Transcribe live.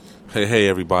Hey,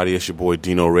 everybody. It's your boy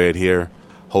Dino Red here.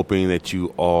 Hoping that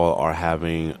you all are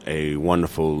having a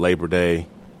wonderful Labor Day.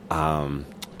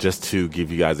 Just to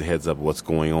give you guys a heads up of what's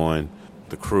going on.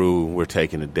 The crew, we're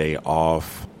taking a day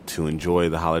off to enjoy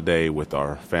the holiday with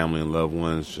our family and loved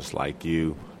ones, just like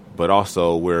you. But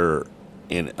also, we're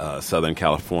in Southern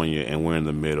California, and we're in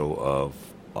the middle of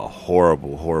a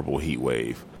horrible, horrible heat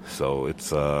wave. So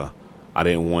it's I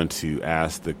didn't want to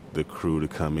ask the crew to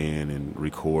come in and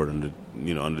record under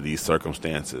these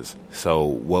circumstances. So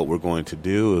what we're going to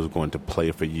do is going to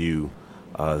play for you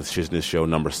Shiznit Show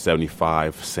number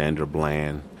 75, Sandra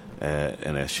Bland,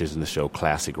 and a Shiznit Show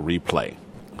classic replay.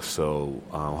 So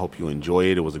I hope you enjoy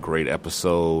it. It was a great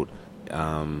episode.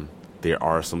 There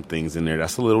are some things in there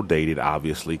that's a little dated,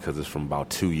 obviously, because it's from about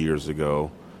 2 years ago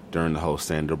during the whole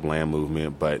Sandra Bland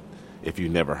movement. But if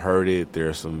you've never heard it, there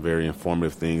are some very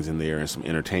informative things in there and some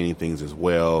entertaining things as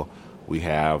well. We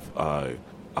have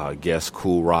guest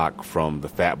Cool Rock from the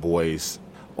Fat Boys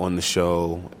on the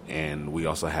show, and we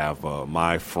also have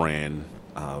my friend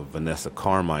Vanessa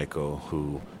Carmichael,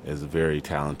 who is a very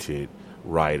talented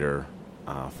writer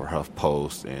for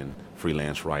HuffPost and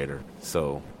freelance writer.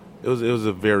 So it was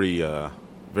a very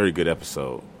good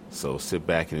episode. So sit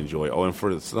back and enjoy. Oh, and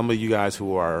for some of you guys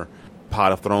who are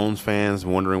Pot of Thrones fans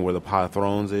wondering where the Pot of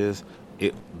Thrones is,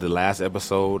 the last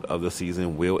episode of the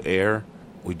season will air.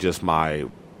 My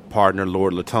partner,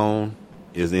 Lord Latone,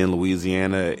 is in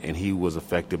Louisiana, and he was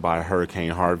affected by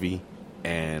Hurricane Harvey,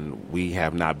 and we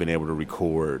have not been able to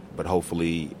record, but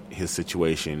hopefully his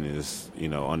situation is,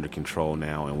 under control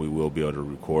now, and we will be able to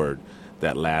record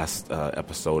that last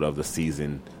episode of the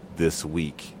season this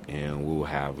week, and we'll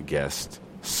have guest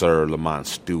Sir Lamont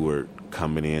Stewart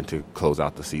coming in to close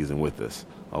out the season with us.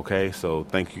 Okay, so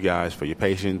thank you guys for your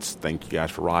patience. Thank you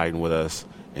guys for riding with us.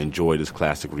 Enjoy this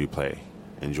classic replay.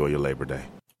 Enjoy your Labor Day.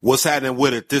 What's happening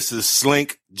with it? This is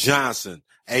Slink Johnson,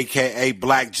 a.k.a.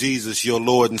 Black Jesus, your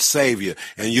Lord and Savior,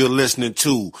 and you're listening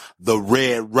to the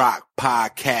Red Rock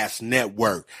Podcast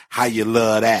Network. How you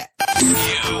love that?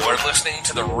 You are listening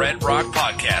to the Red Rock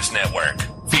Podcast Network,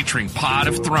 featuring Pot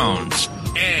of Thrones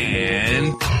and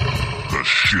the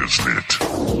Shiznit.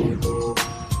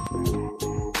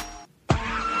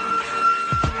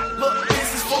 Look,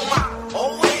 this is for my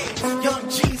old age, young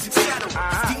G's, etc.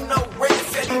 Dino Red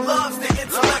said he loves the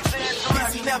intellect.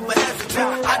 Cause he never hesitates.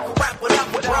 I can rap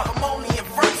whatever, bro. I'm only in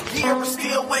first gear, but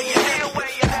still way ahead.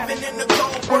 Living in the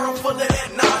cold world full of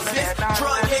that nonsense.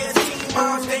 Drug heads, teen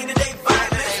moms, day-to-day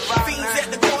violence. Fiends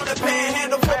at the corner,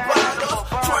 panhandle for bottles.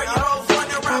 12-year-olds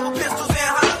running around with pistols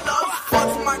and hollows.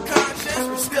 Fucks with my conscience,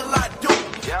 but still I do.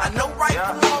 I know right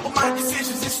from wrong, but my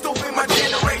decisions is stupid. My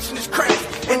generation is crazy,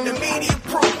 and the media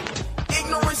proof.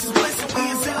 Ignorance is bliss, and we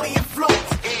is illy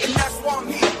influenced. And that's why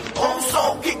I'm here. Old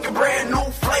soul, kick a brand new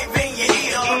flavor in your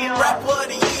ear. Rapper of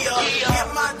the year. Get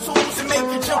my tools and make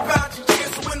you jump out your chair.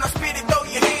 So when I spit it, throw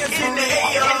your hands in the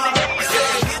air.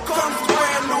 Here comes the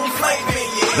brand new flavor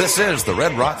in your ear. This is the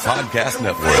Red Rock Podcast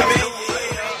Network.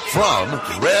 From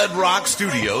Red Rock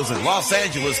Studios in Los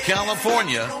Angeles,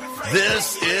 California,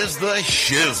 this is the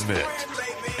Shiznit.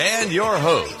 And your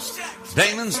hosts,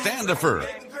 Damon Standifer,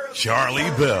 Charlie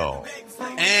Bell,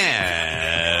 and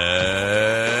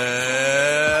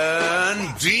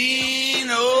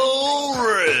Dino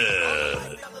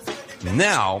Red.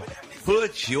 Now,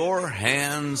 put your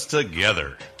hands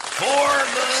together for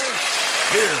the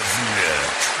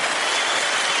Shiznit.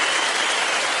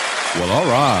 Well, all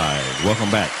right.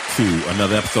 Welcome back to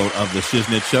another episode of the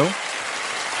Shiznit Show.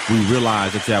 We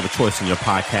realize that you have a choice in your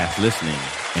podcast listening,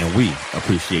 and we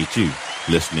appreciate you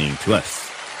listening to us.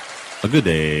 A good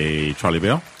day, Charlie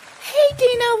Bell. Hey,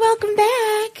 Dino. Welcome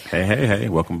back. Hey.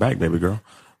 Welcome back, baby girl.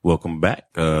 Welcome back,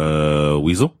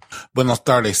 Weasel. Buenos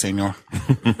tardes, señor.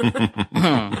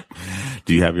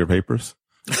 Do you have your papers?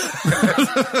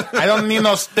 I don't need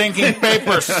no stinking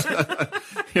papers.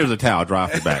 Here's a towel. Dry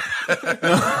off your back.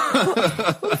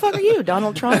 Who the fuck are you,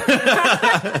 Donald Trump?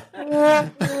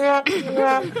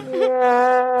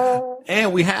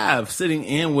 And we have sitting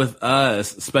in with us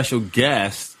special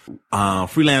guest,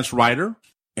 freelance writer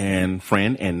and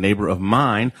friend and neighbor of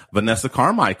mine, Vanessa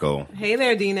Carmichael. Hey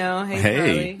there, Dino. Hey,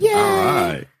 Charlie. Yay. All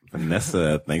right.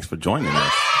 Vanessa, thanks for joining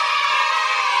us.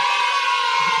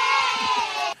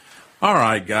 All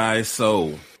right, guys.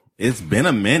 So it's been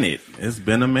a minute.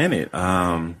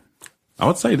 I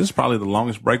would say this is probably the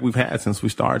longest break we've had since we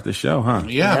started the show, huh?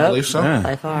 Yeah, I believe so.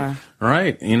 By far.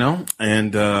 Right.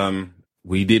 And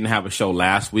we didn't have a show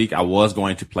last week. I was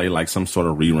going to play like some sort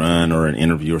of rerun or an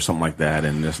interview or something like that.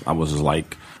 And I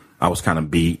was kind of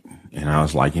beat. And I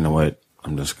was like, you know what?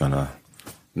 I'm just going to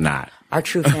not Our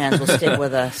true fans will stick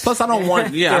with us. Plus, I don't want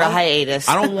through a hiatus.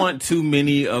 I don't want too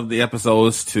many of the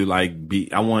episodes to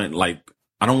be. I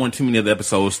don't want too many of the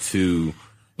episodes to.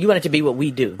 You want it to be what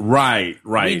we do. Right.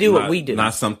 We do what we do.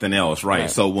 Not something else, right?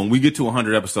 So when we get to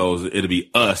 100 episodes, it'll be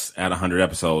us at 100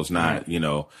 episodes, not,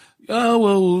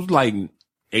 like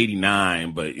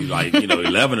 89, but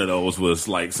 11 of those was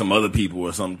like some other people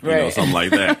or something, something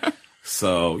like that.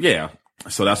 So, yeah.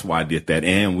 So that's why I did that.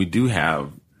 And we do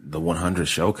have the 100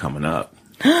 show coming up.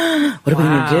 What are we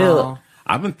going to do?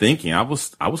 I've been thinking, I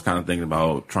was kind of thinking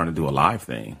about trying to do a live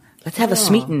thing. Let's have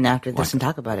a meeting after this and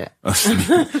talk about it.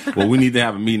 Well, we need to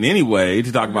have a meeting anyway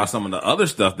to talk about some of the other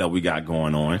stuff that we got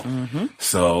going on. Mm-hmm.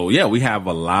 So yeah, we have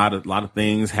a lot of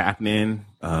things happening.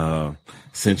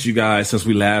 Since we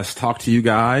last talked to you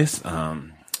guys,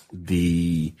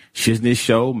 the Shiznit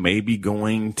show may be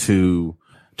going to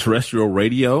terrestrial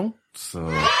radio. So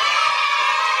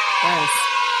that's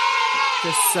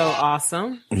just so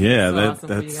awesome. Yeah, that's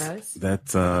awesome for you guys.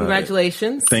 That's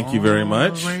congratulations. Thank you very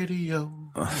much. Radio.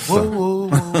 Whoa,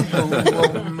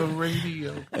 on the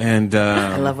radio. And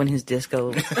I love when his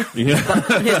disco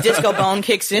bone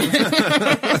kicks in.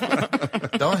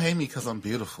 Don't hate me because I'm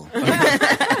beautiful.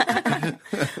 I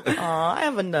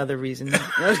have another reason. to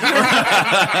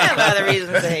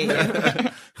hate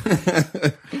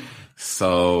you.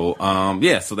 So,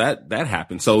 so that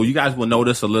happened. So you guys will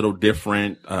notice a little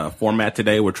different format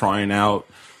today. We're trying out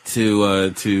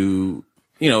to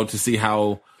see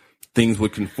how things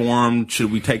would conform.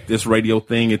 Should we take this radio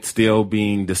thing? It's still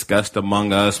being discussed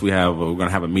among us. We're going to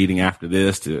have a meeting after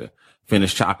this to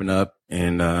finish chopping up.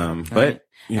 And, but,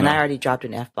 I already dropped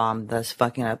an F-bomb, thus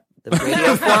fucking up the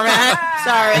radio format.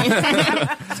 Sorry,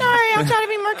 I'm trying to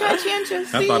be more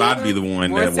conscientious. I thought I'd be the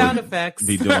one more that sound would effects.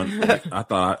 be doing. I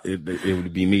thought it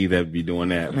would be me that would be doing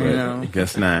that, but I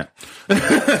guess not.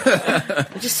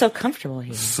 I'm just so comfortable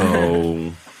here.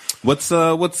 So,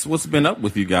 what's been up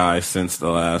with you guys since the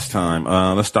last time?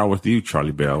 Let's start with you,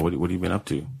 Charlie Bell. What have you been up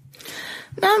to?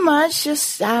 Not much,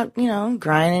 just out,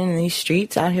 grinding in these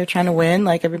streets, out here trying to win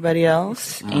like everybody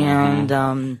else.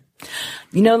 Mm-hmm.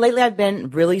 And lately I've been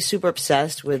really super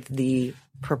obsessed with the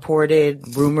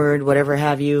purported, rumored, whatever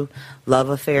have you, love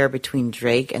affair between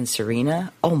Drake and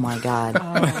Serena. Oh my God.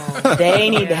 They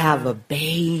need to have a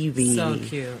baby. So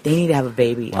cute. They need to have a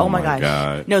baby. Oh my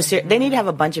God. No, they need to have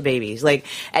a bunch of babies. Like,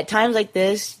 at times like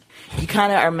this, you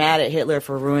kind of are mad at Hitler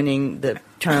for ruining the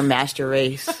term master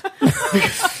race.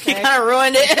 He kind of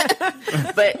ruined it.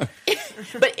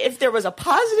 But if there was a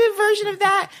positive version of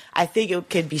that, I think it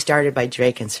could be started by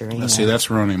Drake and Serena. See,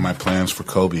 that's ruining my plans for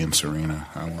Kobe and Serena.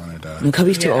 I wanted. No,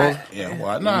 Kobe's too old. Yeah,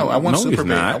 well, no, I want super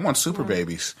babies. I want super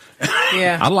babies.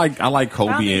 Yeah, I like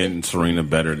Kobe and Serena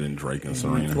better than Drake and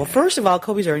Serena. Well, first of all,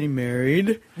 Kobe's already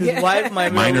married. His wife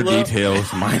might minor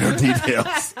details.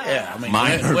 Yeah, I mean,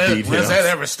 details. When's that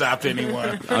ever stopped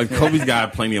anyone? Kobe's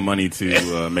got plenty of money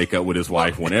to make up with his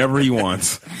wife whenever he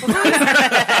wants. Who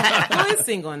is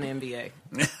single in the NBA?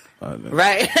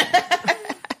 Right.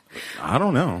 I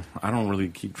don't know. I don't really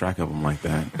keep track of them like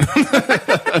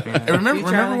that.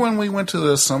 Remember when we went to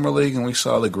the summer league and we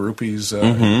saw the groupies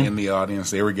in the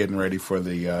audience? They were getting ready for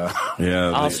the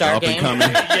All-Star game.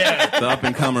 The up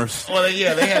and comers. Well,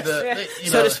 they had the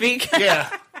so to speak. Yeah.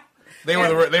 They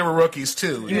were rookies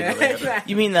too.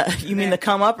 You mean the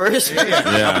come uppers?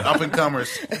 Yeah. Up and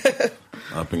comers.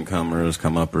 Up and comers,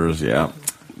 come uppers, yeah.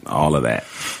 All of that.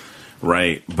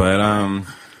 Right. But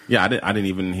I didn't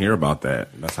even hear about that.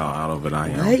 That's how out of it I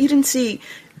am. What? You didn't see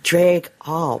Drake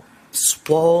all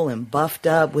swole and buffed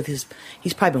up with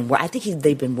he's probably been, I think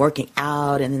they've been working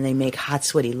out, and then they make hot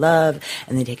sweaty love,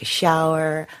 and they take a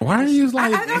shower. Why do you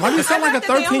sound like a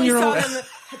 13-year-old?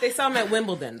 They saw him at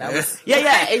Wimbledon. That was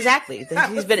yeah, exactly.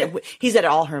 He's at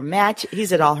all her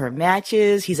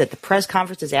matches. He's at the press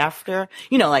conferences after.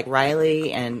 Like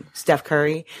Riley and Steph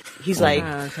Curry. He's like,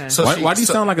 okay. So why do you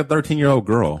sound like a 13-year-old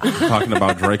girl talking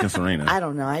about Drake and Serena? I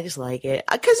don't know. I just like it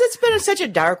because it's been such a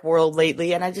dark world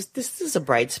lately, and this is a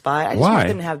bright spot. I just want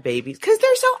them to have babies because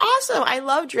they're so awesome. I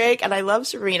love Drake and I love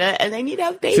Serena, and they need to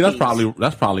have babies. See, that's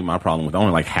probably my problem with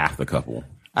only like half the couple.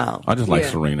 Oh, I just like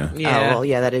Serena. Yeah. Oh, well,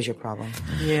 yeah, that is your problem.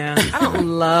 Yeah, I don't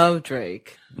love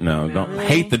Drake. No, don't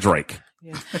hate the Drake.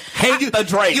 Yeah. Hate the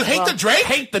Drake. You hate the Drake?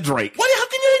 Hate the Drake. What? How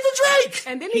can you hate the Drake?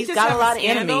 And then He's just got have a lot of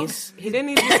scandal? enemies. Didn't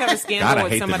he just have a scandal Gotta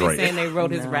with hate the somebody Drake. saying they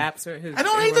wrote his raps or his? I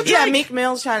don't hate the Drake. Yeah, Meek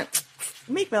Mill's trying to.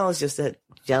 Meek Mill is just a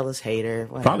jealous hater.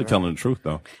 Whatever. Probably telling the truth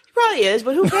though. He probably is,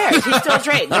 but who cares? He's still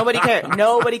Drake. Nobody cares.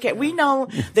 Nobody cares. We know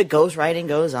the ghostwriting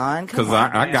goes on. Because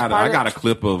I got a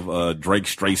clip of Drake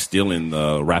straight stealing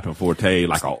Rapping Forte,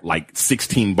 like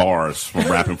 16 bars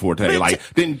from Rapping Forte. Like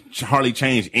didn't hardly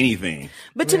change anything.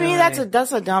 But to me,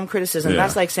 that's a dumb criticism. Yeah.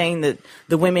 That's like saying that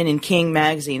the women in King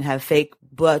magazine have fake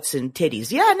butts and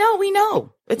titties. Yeah, no, we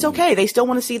know. It's okay. They still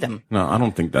want to see them. No, I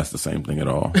don't think that's the same thing at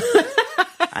all.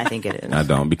 I think it is. I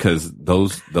don't, because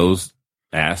those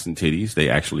ass and titties, they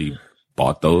actually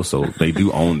bought those, so they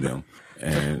do own them.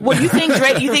 And What, you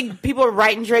think people are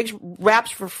writing Drake's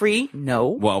raps for free? No.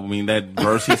 well, I mean, that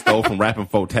verse he stole from Rapping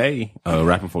Forte,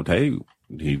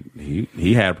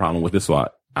 he had a problem with it, so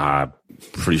I'm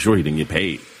pretty sure he didn't get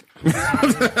paid. Or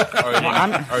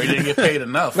you didn't get paid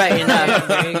enough. Right, enough.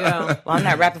 There you go. Well, I'm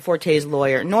not Rapping Forte's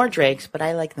lawyer, nor Drake's, but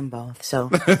I like them both. So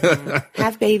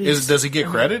have babies. Does he get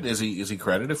credit? Is he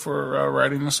credited for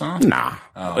writing the song? Nah,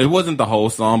 it wasn't the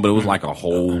whole song, but it was like a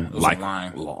whole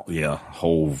line.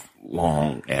 whole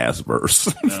long ass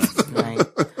verse. Right.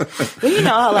 Well, you know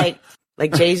how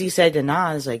like Jay-Z said to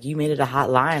Nas, like, you made it a hot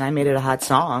line, I made it a hot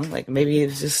song. Like, maybe it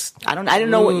was just, I don't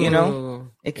know what, you know.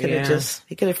 It could have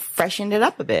he could have freshened it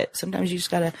up a bit. Sometimes you just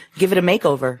gotta give it a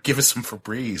makeover. Give it some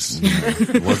Febreze.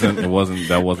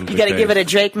 That wasn't. You gotta give it a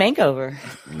Drake makeover.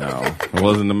 No, it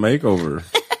wasn't a makeover.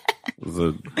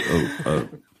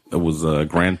 It was a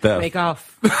grand theft. Make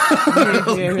off.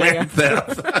 Grand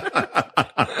theft.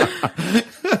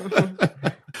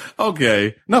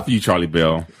 Okay, enough of you, Charlie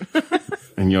Bell,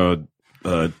 and your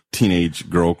teenage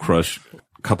girl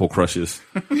couple crushes.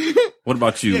 What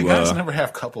about you? Yeah, guys never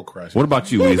have couple crushes. What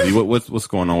about you, Weezy? What's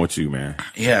going on with you, man?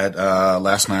 Yeah,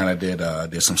 last night I did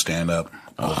some stand up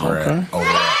over at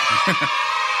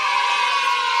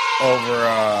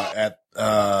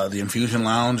the Infusion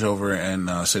Lounge over in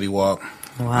City Walk.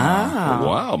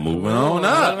 Wow. Moving on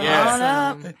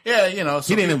up. Yeah, you know.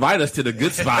 He didn't invite us to the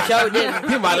good spot. Joe didn't.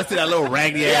 He invited us to that little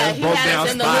raggedy Yeah, ass he broke had down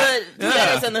us in spot. the hood. He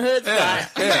had us in the hood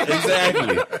spot.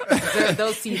 Exactly.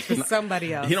 Those seats for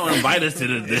somebody else. He don't invite us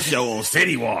to this show on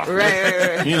City Walk.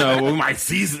 Right. You know, we might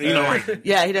see, like,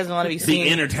 Yeah, he doesn't want to be be seen.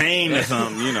 entertained or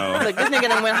something, you know. Like, this nigga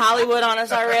done went Hollywood on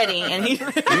us already, and he.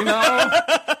 You know?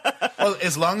 Well,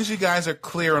 as long as you guys are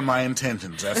clear on my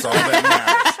intentions, that's all that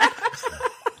matters.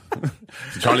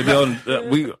 Charlie Bell,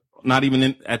 we not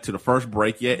even to the first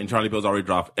break yet, and Charlie Bell's already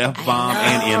dropped F-bomb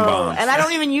and N-bomb. And I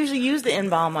don't even usually use the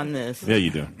N-bomb on this. Yeah,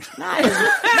 you do. Not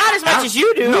as much as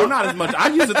you do. No, not as much. I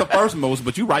use it the first most,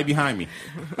 but you right behind me.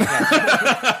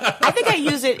 I think I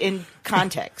use it in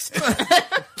context.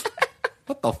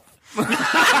 What the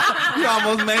you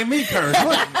almost made me curse.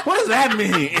 What does that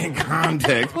mean in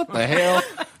context? What the hell?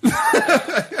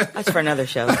 That's for another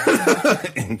show.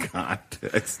 In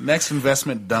context. Next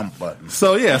investment dump button.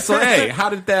 So hey, how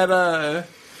did that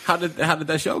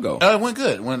show go? It went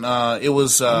good. It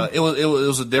was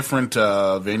a different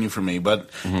venue for me, but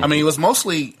I mean, it was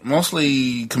mostly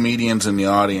comedians in the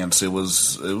audience.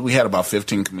 We had about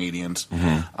 15 comedians.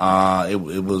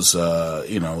 It was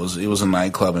a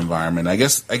nightclub environment. I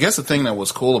guess the thing that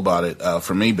was cool about it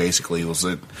for me basically was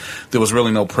that there was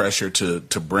really no pressure to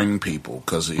bring people,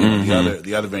 because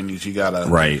the other venues you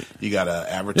gotta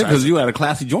advertise. Because you had a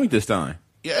classy joint this time.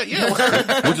 Yeah.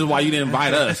 Which is why you didn't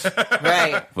invite us.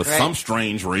 Right. For some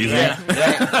strange reason.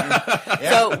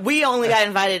 Yeah. So we only got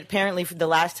invited apparently for the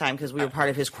last time because we were part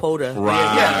of his quota.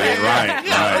 Right.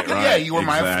 Yeah, you were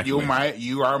Exactly.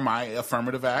 you are my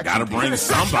affirmative action. Gotta bring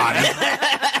somebody.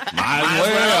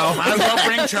 Might as well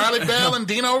bring Charlie Bell and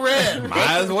Dino Red.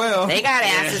 Might as well. They got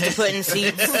asses to put in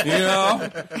seats. You know,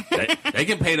 they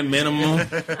can pay the minimum.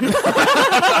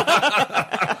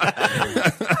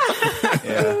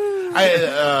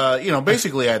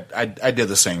 Basically, I did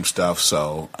the same stuff.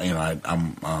 So I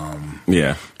didn't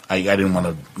want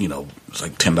to, it's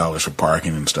like $10 for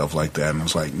parking and stuff like that, and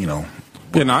it's like,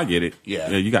 Yeah, no, I get it. Yeah.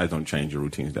 You guys don't change your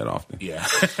routines that often. Yeah.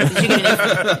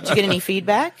 Did you get any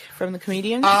feedback from the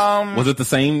comedians? Was it the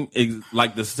same,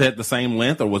 like the set, the same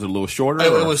length, or was it a little shorter?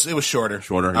 It was shorter.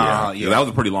 Shorter, yeah. That was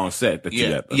a pretty long set that you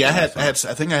had. I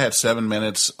think I had 7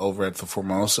 minutes over at the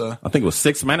Formosa. I think it was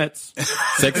 6 minutes.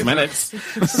 6 minutes.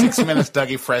 6 minutes,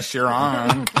 Dougie Fresh, you're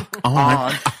on.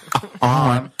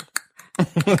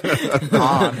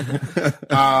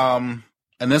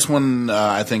 And this one,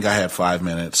 I think I had 5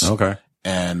 minutes. Okay.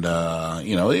 And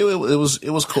it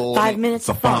was cool. 5 minutes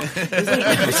of fun.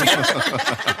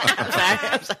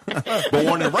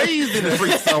 Born and raised in the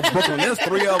streets of Brooklyn. There's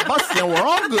 3 of us, and we're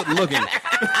all good looking.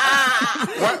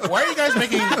 Why are you guys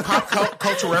making pop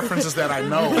culture references that I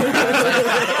know?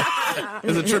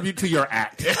 It's a tribute to your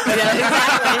act.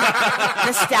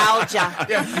 Nostalgia.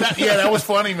 Yeah, that was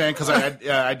funny, man. Because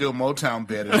I do a Motown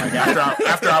bit, and like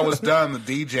after I was done, the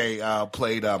DJ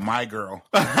played "My Girl."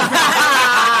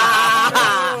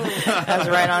 That's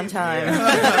right on time.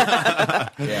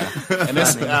 Yeah, and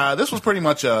this was pretty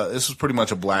much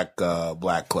a black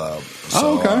club.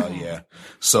 So, yeah.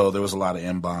 So there was a lot of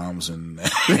M-bombs and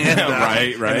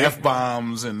right, and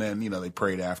F-bombs, and then they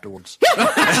prayed afterwards.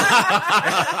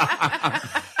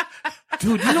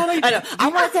 Dude, you know I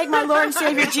want to thank my Lord and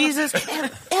Savior Jesus.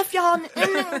 F y'all.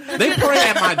 They pray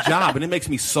at my job, and it makes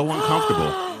me so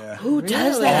uncomfortable. Who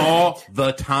does that? All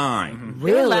the time.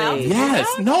 Really? Yes.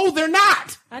 No, they're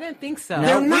not. I didn't think so. No,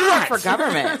 They're we not. work for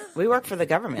government. We work for the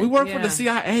government. We work for the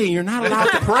CIA. You're not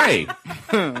allowed to pray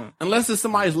unless it's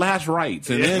somebody's last rights.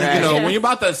 And then, when you're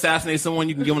about to assassinate someone,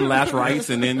 you can give them the last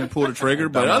rights and then pull the trigger.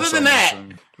 But other than that,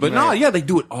 they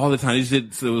do it all the time.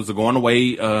 It was a going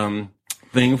away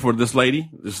thing for this lady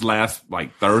this last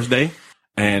Thursday,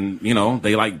 and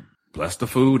they bless the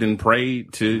food and pray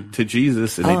to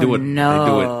Jesus, and they do it.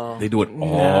 They do it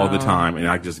all the time, and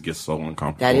I just get so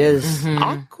uncomfortable. That is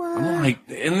awkward. I'm like,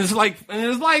 and it's like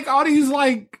all these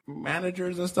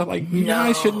managers and stuff. Like, you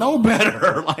guys should know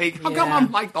better. Like, how come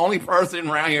I'm the only person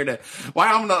around here why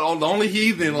I'm the only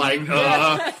heathen?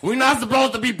 We're not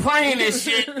supposed to be praying this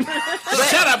shit.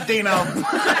 Shut up, Dino.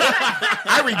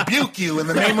 I rebuke you in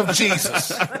the name of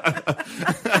Jesus.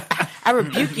 I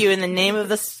rebuke you in the name of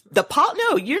the Paul.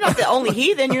 No, you're not the only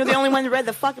heathen. You're the only one that read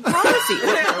the fucking prophecy.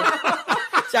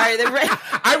 Sorry,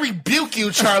 I rebuke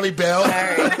you, Charlie Bell.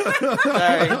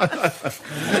 Sorry.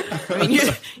 I mean,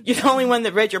 you're the only one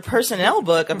that read your personnel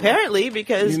book, apparently,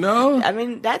 because I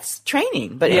mean, that's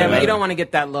training. But but you don't want to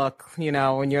get that look,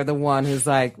 when you're the one who's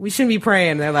like, we shouldn't be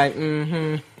praying. They're like,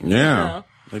 Yeah,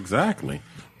 exactly.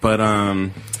 But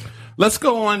let's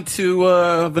go on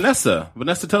to Vanessa.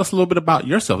 Vanessa, tell us a little bit about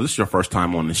yourself. This is your first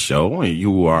time on the show.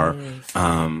 You are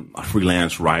a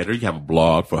freelance writer. You have a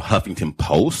blog for Huffington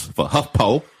Post, for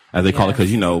HuffPo, as they call it, because,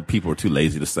 people are too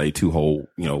lazy to say 2 whole,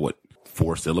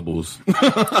 4 syllables.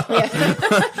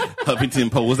 Huffington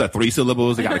Post, was that 3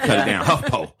 syllables? They got to cut it down.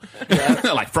 HuffPo.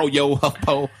 Yeah. Like Froyo,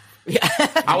 HuffPo. Yeah.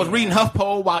 I was reading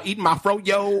HuffPo while eating my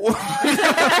Froyo.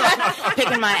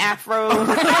 Picking my afro.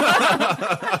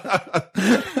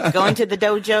 Going to the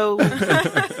dojo.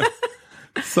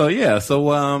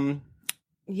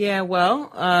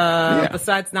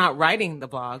 Besides not writing the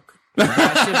blog,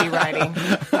 I should be writing,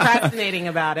 procrastinating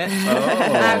about it. I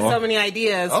have so many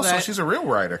ideas. Also, she's a real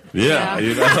writer. Yeah.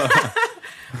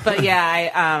 But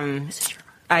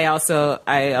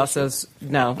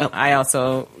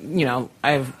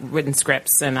I've written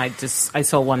scripts, and I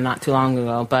sold one not too long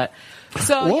ago, but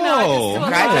so,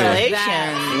 congratulations.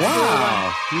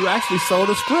 Wow. You actually sold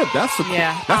a script. That's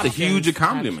a huge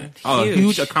accomplishment. A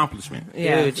huge accomplishment.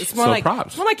 Yeah. Huge. It's more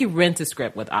props. like you rent a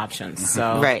script with options.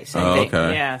 So right. So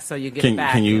okay. Yeah, so you get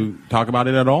back. Can you talk about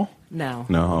it at all? No,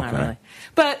 okay. Not really.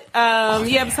 But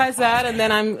besides that, and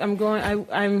then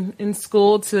I'm in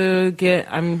school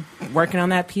I'm working on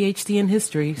that PhD in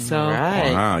history. So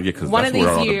right. Wow, yeah, because that's where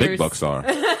all the big bucks are.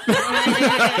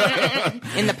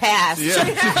 In the past. Yeah.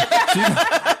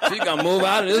 She's gonna move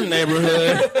out of this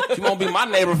neighborhood. She won't be my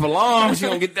neighbor for long. She's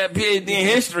gonna get that PhD in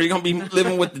history. Gonna be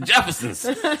living with the Jeffersons.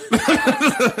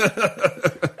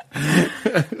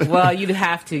 Well, you would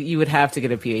have to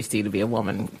get a PhD to be a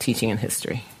woman teaching in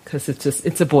history, because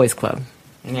it's a boys' club.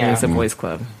 Yeah, it's a boys'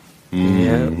 club.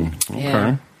 Okay.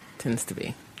 Yeah, tends to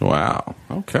be. Wow.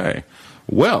 Okay.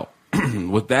 Well,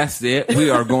 with that said, we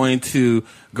are going to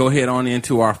go ahead on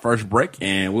into our first break,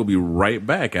 and we'll be right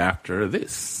back after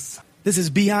this. This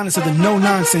is Be Honest of the No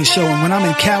Nonsense Show, and when I'm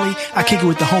in Cali, I kick it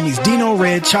with the homies Dino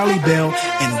Red, Charlie Bell,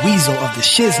 and Weasel of the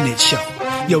Shiznit Show.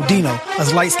 Yo, Dino,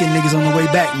 us light-skinned niggas on the way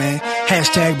back, man.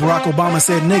 Hashtag Barack Obama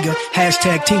said nigga.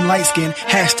 Hashtag Team Light Skin.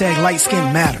 Hashtag Light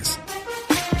Skin Matters.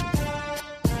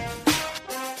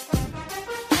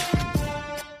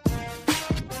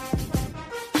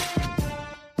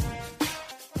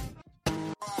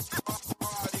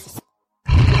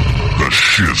 The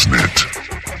Shiznit.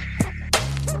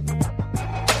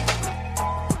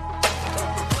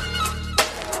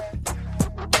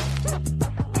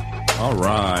 All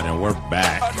right, and we're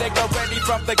back. A nigga ready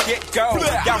from the get-go.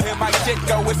 Y'all hear my shit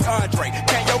go, it's Andre.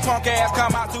 Can your punk ass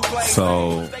come out to play?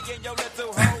 So,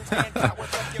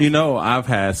 I've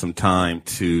had some time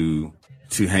to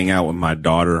hang out with my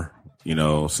daughter you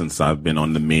know, since I've been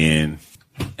on the mend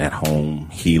at home,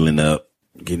 healing up,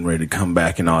 getting ready to come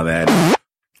back and all that.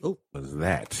 Oh, what was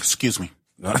that? Excuse me.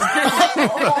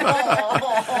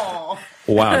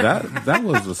 Wow, that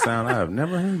was a sound I have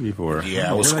never heard before.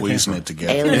 Yeah, I was squeezing it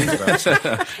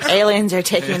together. Aliens are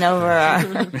taking over.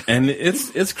 And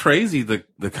it's crazy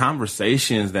the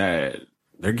conversations that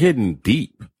they're getting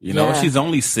deep. You know, she's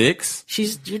only 6.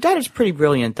 Your daughter's pretty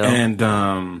brilliant though.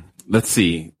 And let's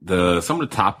see some of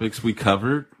the topics we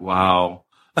covered while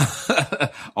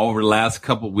over the last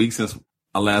couple of weeks since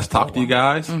I last talked to you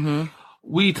guys. Mm-hmm.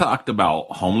 We talked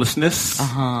about homelessness,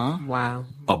 wow,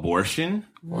 abortion,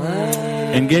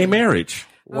 and gay marriage.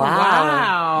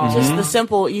 Wow. Mm-hmm. Just the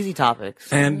simple, easy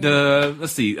topics. And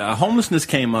let's see, homelessness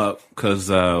came up because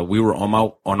we were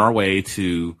on our way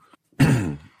to.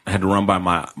 I had to run by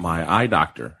my eye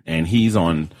doctor, and he's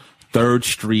on 3rd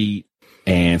Street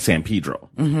and San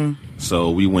Pedro. Mm-hmm. So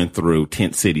we went through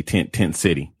Tent City.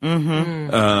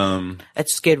 Mm-hmm.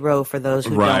 That's Skid Row for those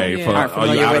who aren't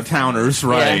familiar you out with of towners,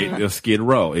 right? Skid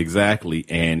Row, exactly.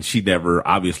 And she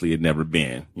obviously had never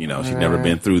been, you know, she'd never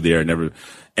been through there,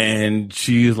 and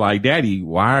she's like, Daddy,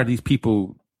 why are these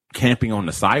people camping on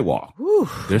the sidewalk? Whew.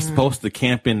 They're supposed to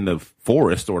camp in the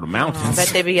forest or the mountains. I bet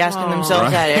they be asking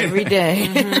themselves that every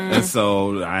day. And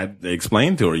so I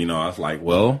explained to her, you know, I was like,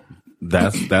 well,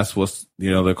 that's what's, you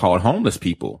know, they're called homeless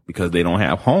people because they don't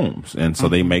have homes. And so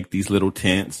they make these little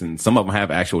tents, and some of them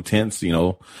have actual tents, you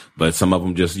know, but some of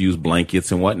them just use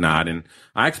blankets and whatnot. And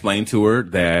I explained to her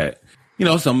that, you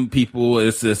know, some people,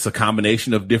 it's a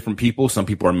combination of different people. Some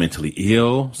people are mentally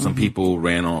ill. Some people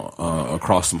ran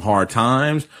across some hard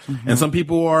times, and some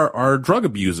people are drug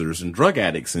abusers and drug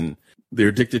addicts, and they're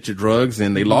addicted to drugs,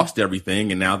 and they lost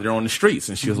everything, and now they're on the streets.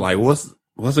 And she was like,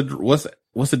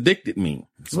 what's addicted mean?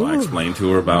 So I explained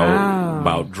to her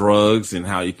about drugs and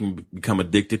how you can become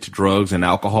addicted to drugs and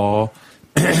alcohol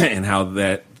and how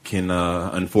that can,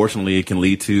 unfortunately, it can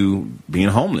lead to being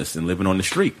homeless and living on the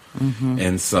street. Mm-hmm.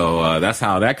 And so, that's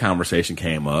how that conversation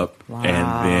came up. Wow.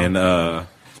 And then,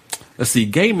 let's see,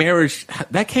 gay marriage,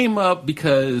 that came up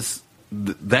because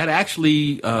that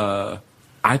actually,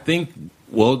 I think,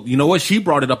 well, you know what? She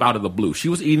brought it up out of the blue. She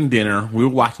was eating dinner. We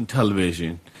were watching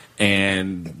television.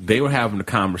 And they were having a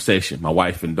conversation, my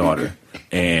wife and daughter.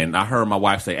 And I heard my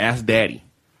wife say, ask Daddy.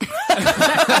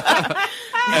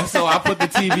 And so I put the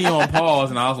TV on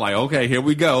pause, and I was like, okay, here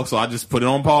we go. So I just put it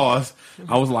on pause.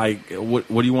 I was like, what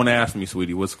do you want to ask me,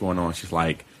 sweetie? What's going on? She's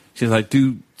like,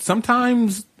 do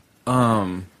sometimes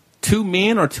 2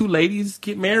 men or 2 ladies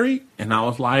get married? And I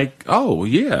was like, oh,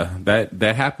 yeah,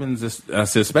 that happens. I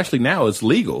said, especially now it's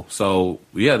legal. So,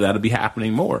 yeah, that'll be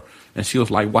happening more. And she was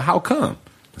like, well, how come?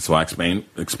 So I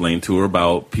explained to her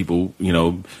about people, you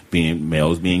know,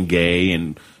 males being gay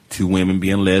and 2 women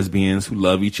being lesbians who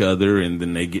love each other, and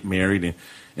then they get married.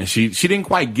 And she didn't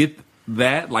quite get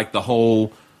that, like the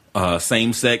whole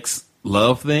same sex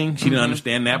love thing. She didn't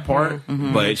understand that part,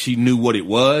 but she knew what it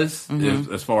was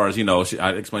as far as, you know, I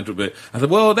explained to her. But I said,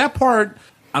 well, that part,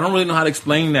 I don't really know how to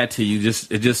explain that to you.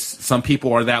 Just some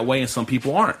people are that way and some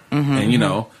people aren't. And, you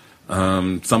know.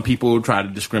 Some people try to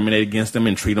discriminate against them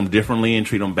and treat them differently and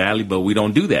treat them badly, but we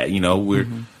don't do that. You know,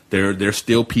 they're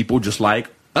still people just like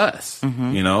us,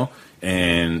 you know,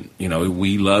 and, you know,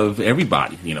 we love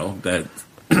everybody, you know, that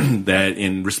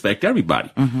and respect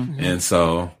everybody. And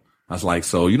so I was like,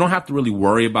 so you don't have to really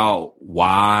worry about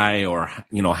why or,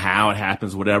 you know, how it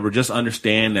happens, whatever. Just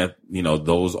understand that, you know,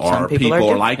 those are people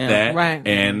are like that. Right.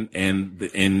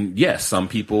 And yes, some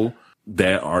people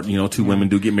that are, you know, 2 women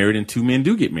do get married and 2 men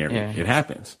do get married. It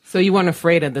happens. So you weren't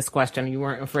afraid of this question. You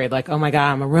weren't afraid, like, oh my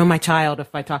God, I'm gonna ruin my child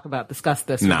if I discuss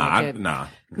this. Nah.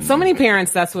 So many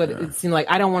parents, that's what it seemed like.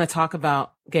 I don't want to talk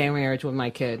about gay marriage with my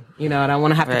kid. You know, and I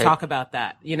want to have to talk about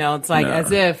that. You know, it's like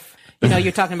as if, you know,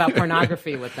 you're talking about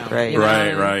pornography with them. Right. You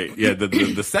know? Right. Yeah.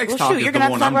 The sex talk is you're the gonna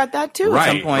have one to talk about that too at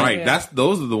some point. Right. Yeah.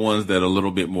 Those are the ones that are a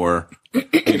little bit more,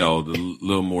 you know, the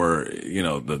little more, you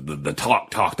know, the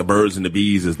talk, the birds and the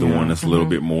bees is the one that's a little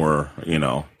bit more, you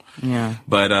know. Yeah.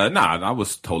 But, I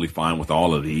was totally fine with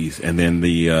all of these. And then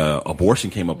the, abortion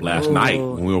came up last night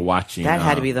when we were watching. That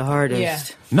had to be the hardest. Yeah.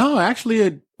 No,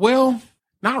 actually, well,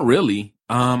 not really.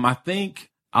 I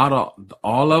think out of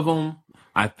all of them,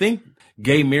 I think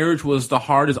gay marriage was the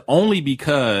hardest only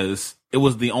because it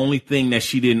was the only thing that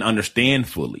she didn't understand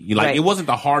fully. It wasn't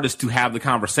the hardest to have the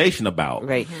conversation about.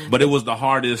 Right. But it was the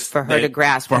hardest for her to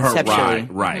grasp conceptually.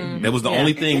 Right. That was the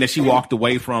only thing that she walked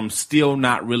away from still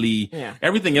not really. Yeah.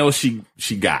 Everything else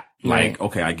she got. Like,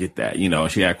 okay, I get that. You know,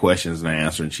 she had questions and I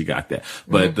answered and she got that.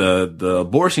 But the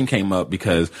abortion came up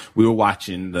because we were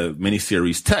watching the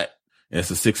miniseries Tut. It's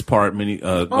a 6-part mini.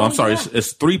 I'm sorry,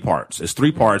 it's 3 parts. It's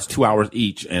 3 parts, 2 hours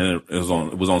each, and it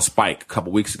was on Spike a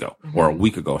couple weeks ago or a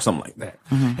week ago, something like that.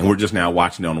 And we're just now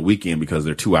watching it on the weekend because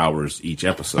they're 2 hours each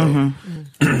episode.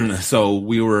 So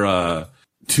we were about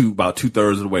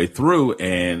 2/3 of the way through,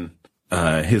 and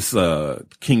his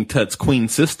King Tut's queen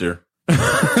sister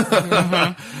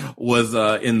was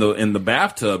in the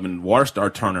bathtub, and water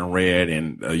started turning red,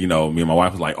 and me and my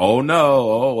wife was like, "Oh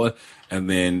no!" And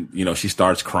then she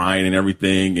starts crying and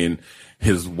everything, and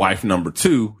his wife number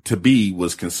 2 to be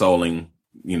was consoling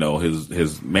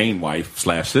his main wife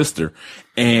 / sister,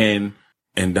 and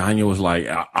Daniel was like,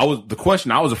 the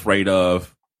question I was afraid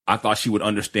of. I thought she would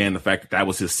understand the fact that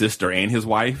was his sister and his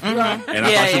wife. And I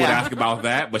thought she would ask about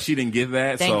that, but she didn't get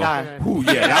that. Thank God.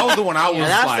 That was the one I was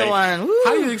like, the one.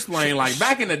 How do you explain, like,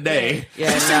 back in the day?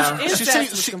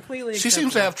 She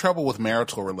seems to have trouble with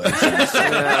marital relations.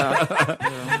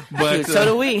 But so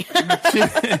do we.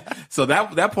 So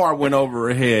that part went over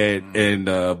her head, and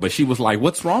but she was like,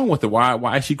 what's wrong with her?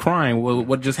 Why is she crying?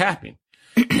 What just happened?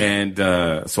 And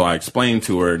so I explained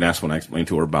to her, and that's when I explained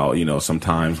to her about,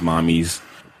 sometimes mommies,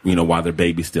 while their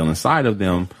baby's still inside of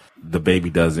them, the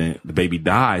baby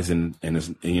dies and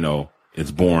it's, it's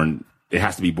born, it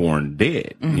has to be born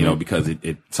dead, because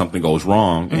it something goes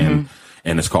wrong and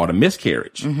it's called a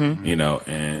miscarriage,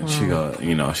 and she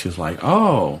she was like,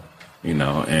 oh, and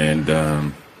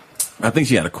I think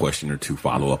she had a question or two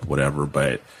follow up, whatever,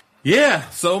 but yeah,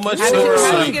 so much. How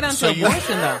did you get onto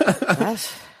abortion though?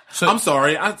 I'm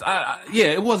sorry.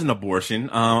 It wasn't abortion.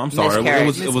 I'm sorry.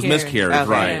 It was miscarriage.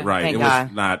 Okay. Right. Thank it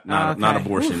God. was not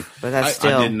abortion. Oof, but that's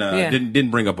still. I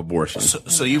didn't bring up abortion.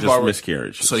 So you've just already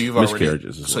miscarriage. So you've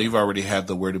miscarriages. So you've already had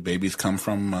the where do babies come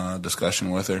from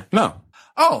discussion with her? No.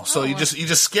 Oh, so you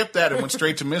just skipped that and went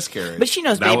straight to miscarriage. But she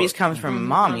knows babies comes from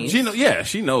mommies.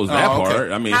 She knows that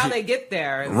part. I mean, how they get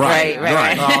there. Right.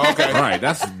 Oh, okay. Right.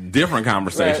 That's a different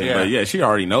conversation. Right, But she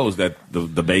already knows that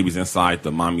the baby's inside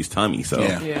the mommy's tummy. So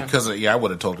because I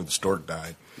would have told her the stork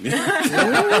died.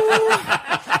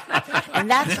 And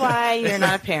that's why you're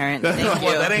not a parent. Thank you.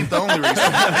 Well, that ain't the only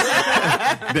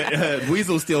reason.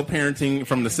 Weasel's still parenting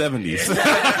from the 70s.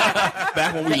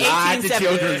 Back when we lied to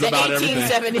children about everything.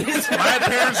 1870s. My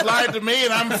parents lied to me,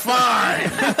 and I'm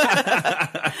fine.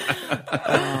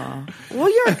 Well,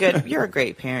 you're a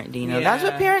great parent, Dino. Yeah. That's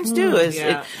what parents do.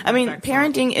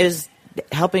 Parenting is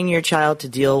helping your child to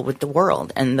deal with the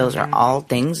world, and those are all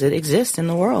things that exist in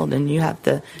the world, and she has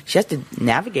to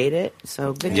navigate it.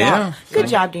 So good job. Good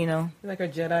job, Dino. You're like our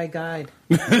Jedi guide.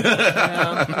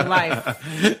 Life.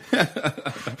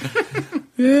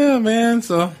 Yeah, man.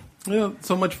 So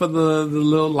much for the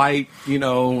little light,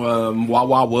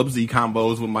 wah-wah wubsy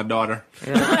combos with my daughter.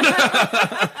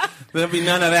 Yeah. There'll be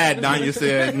none of that, Danya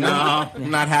said. No,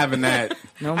 I'm not having that.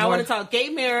 No I want to talk gay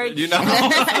marriage.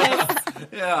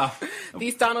 Yeah.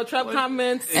 These Donald Trump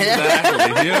comments.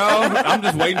 Exactly. I'm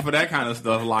just waiting for that kind of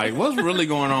stuff. Like, what's really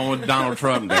going on with Donald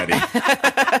Trump, Daddy?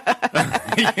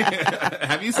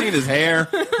 Have you seen his hair,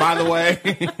 by the way?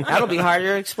 That'll be harder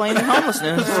to explain than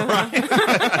homelessness.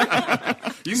 Right.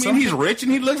 You mean he's rich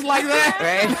and he looks like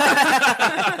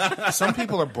that? Right? Some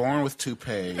people are born with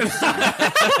toupees.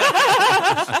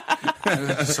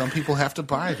 Some people have to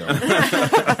buy them.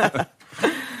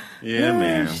 Yeah,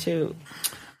 man. Shoot.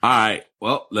 All right.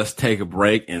 Well, let's take a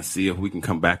break and see if we can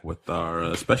come back with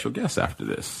our special guest after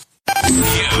this. You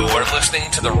are listening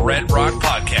to the Red Rock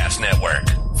Podcast Network,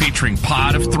 featuring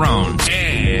Pod of Thrones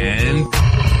and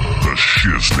the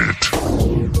Shiznit.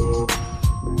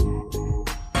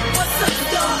 What's up,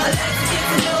 y'all? Let's get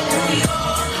to know who we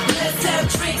are. Let's have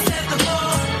drinks at the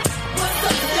bar. What's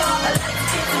up, y'all? Let's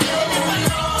get to know who we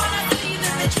are. When I see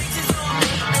them, the drinks is on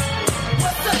me.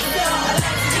 What's up, y'all?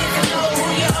 Let's get to know who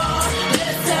you are.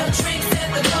 Let's have drinks at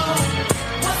the bar.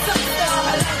 What's up, y'all?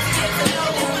 Let's get to know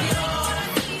who we are.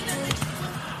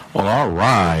 Well, all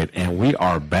right. And we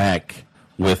are back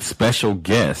with special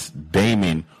guest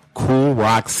Damon Cool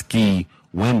Rock Ski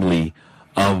Wembley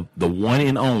of the one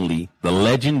and only, the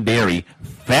legendary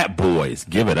Fat Boys.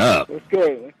 Give it up. What's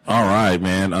good? All right,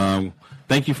 man.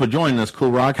 Thank you for joining us,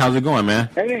 Cool Rock. How's it going, man?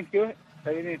 Everything's good.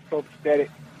 Everything's copacetic.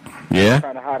 Yeah?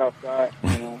 Kind of hot outside.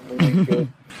 Everything's good.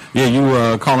 Yeah,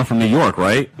 you calling from New York,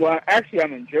 right? Well, actually,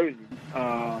 I'm in Jersey.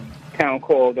 Town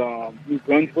called New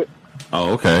Brunswick.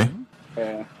 Oh, okay.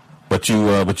 Yeah. But you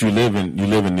live in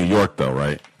New York though,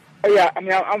 right? Oh yeah. I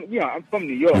mean, I'm from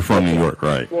New York. You're from New York,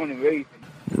 right? Born and raised.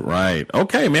 Right.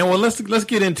 Okay, man. Well, let's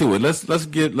get into it. Let's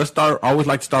start. I always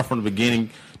like to start from the beginning.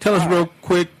 Tell us real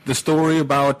quick the story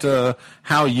about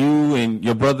how you and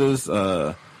your brothers,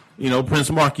 Prince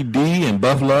Marky D and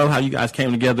Buff Love, how you guys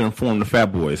came together and formed the Fat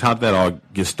Boys. How'd that all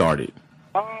get started?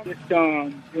 Just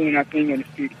doing our thing on the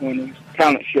street corners,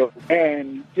 talent show,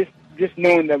 and just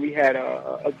knowing that we had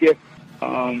a gift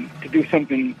to do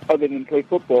something other than play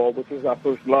football, which was our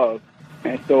first love.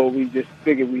 And so we just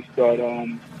figured we start,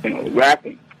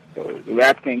 rapping. So the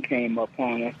rap thing came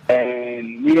upon us,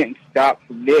 and we didn't stop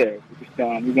from there.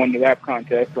 We won the rap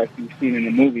contest like you've seen in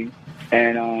the movie,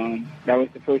 and that was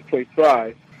the first place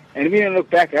prize. And we didn't look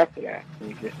back after that.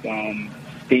 We just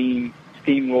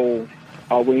steamrolled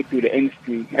our way through the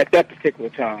industry at that particular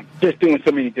time, just doing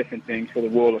so many different things for the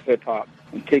world of hip-hop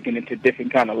and taking it to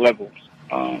different kind of levels.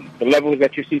 The levels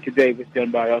that you see today was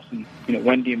done by us and,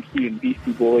 Run DMC and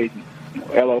Beastie Boys and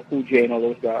LL Cool J and all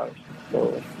those guys.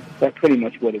 So that's pretty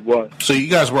much what it was. So you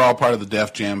guys were all part of the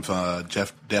Def Jam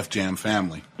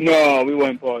family? No, we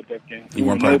weren't part of Def Jam. You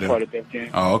weren't part of Def Jam.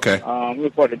 Oh, okay. We were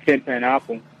part of Tin Pan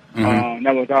Apple. Mm-hmm.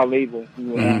 That was our label. We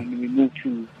moved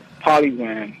to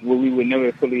Polygram, where we were never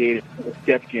affiliated with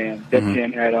Def Jam. Def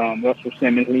Jam had Russell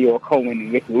Simmons, Leo Cohen,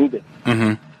 and Rick Rubin.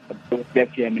 It was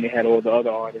Def Jam, and they had all the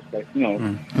other artists. Like, some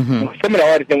of the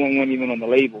artists that weren't even on the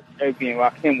label. Eric and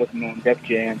Rakim wasn't on Def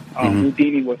Jam.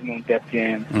 Houdini wasn't on Def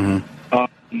Jam.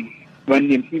 Run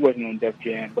DMC wasn't on Def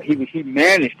Jam, but he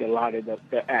managed a lot of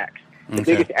the acts. The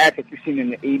biggest act that you've seen in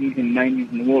the 80s and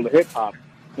 90s in the world of hip-hop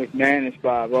was managed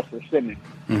by Russell Simmons.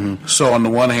 So on the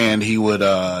one hand, he would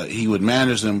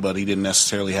manage them, but he didn't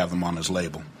necessarily have them on his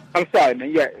label. I'm sorry,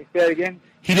 man. Yeah, say that again.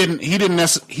 He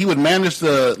would manage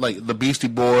the Beastie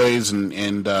Boys and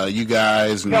you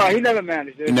guys. And no, he never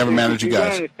managed it. He never managed you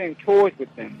guys. We went on the same tours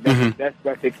with them. That's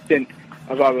the extent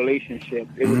of our relationship.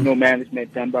 There was no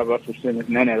management done by Russell Simmons,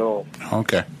 none at all.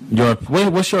 Okay.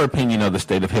 What's your opinion of the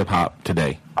state of hip hop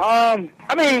today? I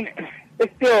mean,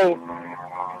 it's still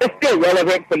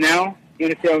relevant for now. You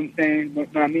understand what I'm saying?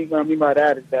 What I mean by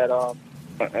that is that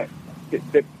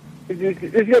there's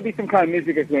going to be some kind of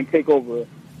music that's going to take over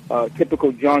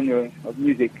typical genre of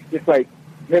music, just like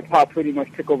hip-hop pretty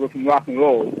much took over from rock and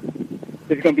roll.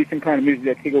 There's going to be some kind of music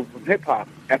that take over from hip-hop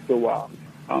after a while.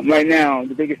 Right now,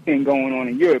 the biggest thing going on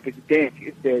in Europe is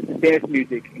the dance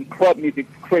music and club music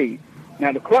craze.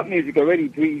 Now, the club music already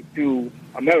breathed through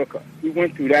America. We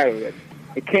went through that already.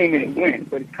 It came and it went,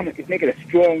 but it's making a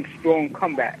strong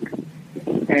comeback.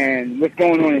 And what's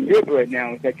going on in Europe right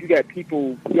now is that you got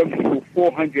young people,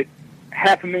 400,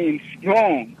 500,000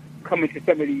 strong, coming to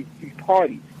some of these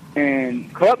parties.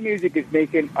 And club music is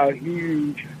making a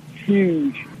huge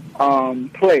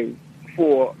play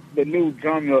for the new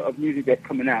genre of music that's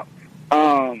coming out.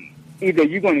 Either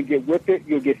you're going to get with it,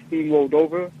 you'll get steamrolled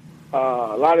over.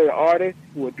 A lot of the artists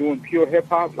who are doing pure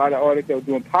hip-hop, a lot of artists that are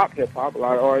doing pop hip-hop, a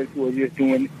lot of artists who are just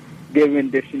doing their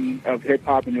rendition of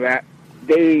hip-hop and rap,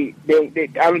 I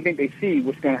don't think they see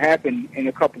what's going to happen in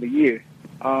a couple of years.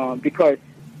 Because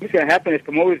what's going to happen is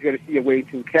promoters are going to see a way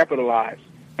to capitalize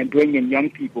and bring in young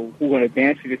people who are going to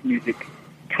dance to this music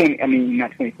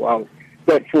not 24 hours,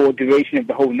 but for the duration of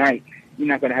the whole night. You're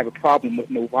not going to have a problem with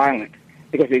no violence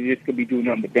because they're just going to be doing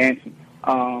nothing but dancing.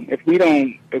 If we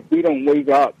don't wake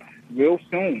up real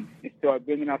soon and start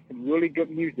bringing out some really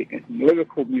good music and some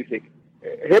lyrical music,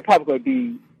 hip hop is going to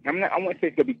be, I won't say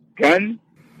it's going to be done,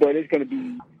 but it's going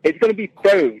to be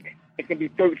third. It's going to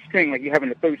be third string, like you're having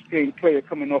a third string player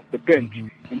coming off the bench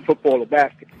in football or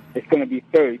basketball. It's going to be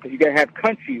third because you got to have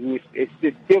country, who is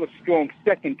still a strong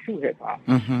second to hip hop.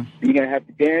 You're going to have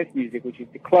the dance music, which is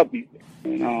the club music.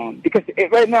 And, because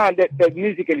right now that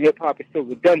music in hip hop is so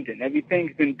redundant.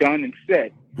 Everything's been done and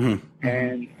said,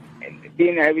 and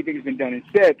being that everything's been done and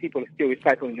said, people are still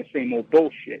recycling the same old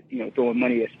bullshit. Throwing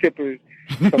money at strippers,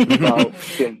 talking about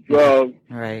selling drugs,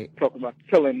 right? Talking about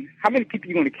killing. How many people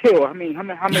you going to kill? How many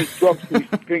drugs can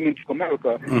you bring into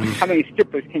America? How many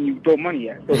strippers can you throw money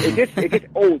at? So it gets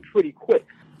old pretty quick,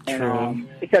 and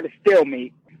it's at a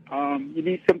stalemate. You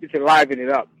need something to liven it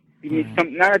up. You need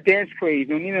something, not a dance craze.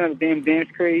 You don't need another damn dance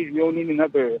craze. We don't need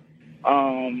another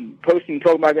person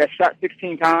talking about that shot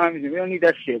 16 times. We don't need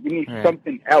that shit. We need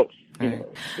something else. In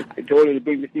order to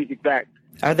bring this music back.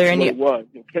 Are there any? It was.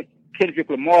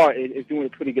 Kendrick Lamar is doing a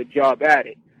pretty good job at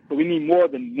it. But we need more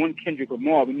than one Kendrick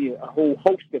Lamar. We need a whole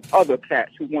host of other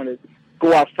cats who want to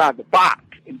go outside the box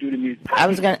and do the music. I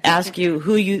was going to ask you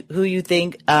who you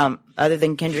think, other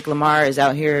than Kendrick Lamar, is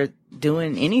out here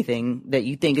doing anything that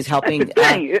you think is helping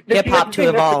hip hop to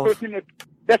evolve.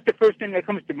 That's the first thing that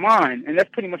comes to mind, and that's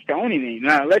pretty much the only name.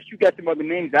 Now, unless you got some other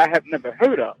names I have never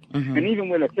heard of, and even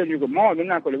with a Kendrick Lamar, they're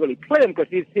not going to really play him because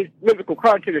his lyrical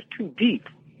content is too deep.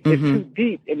 It's too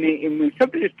deep, and when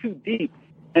something is too deep,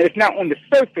 and it's not on the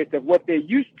surface of what they're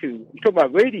used to, I'm talking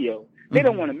about radio, they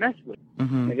don't want to mess with it.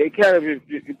 And they kind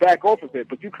of back off of it,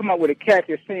 but you come out with a cat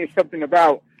that's saying something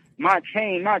about my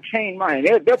chain.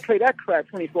 They'll play that crap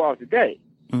 24 hours a day.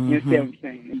 You understand what I'm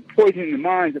saying? And poisoning the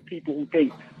minds of people who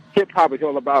think hip-hop is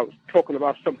all about talking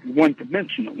about something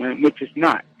one-dimensional, which it's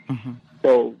not.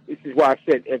 So this is why I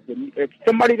said if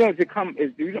somebody doesn't come,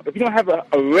 if you don't have an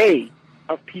array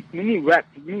of people, we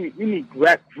need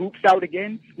rap groups out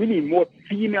again. We need more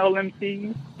female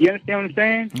MCs. You understand what I'm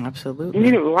saying? Absolutely.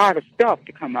 We need a lot of stuff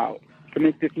to come out to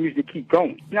make this music keep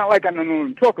going. It's not like I don't know what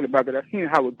I'm talking about, but I've seen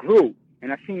how it grew,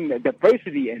 and I've seen the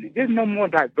diversity in it. There's no more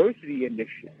diversity in this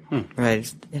shit. Right.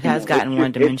 It has gotten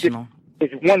one-dimensional.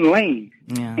 It's one lane.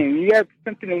 Yeah. And you have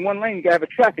something in one lane, you gotta have a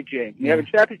traffic jam. You have a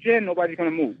traffic jam, nobody's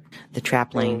gonna move. The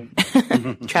trap lane.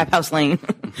 Trap house lane.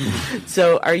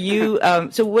 So are you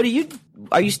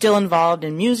are you still involved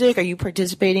in music? Are you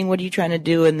participating? What are you trying to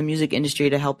do in the music industry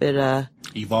to help it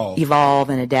evolve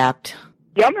and adapt?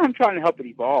 Yeah, I'm trying to help it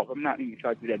evolve. I'm not even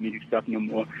trying to do that music stuff no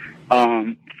more.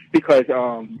 Because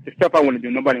the stuff I want to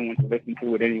do, nobody wants to listen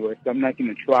to it anyway. So I'm not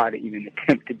going to try to even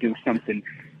attempt to do something,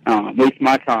 waste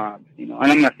my time, And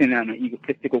I'm not saying that on an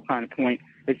egotistical kind of point.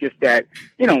 It's just that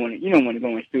you don't want to go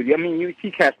in the studio. I mean, you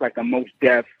see cats like a Mos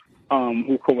Def,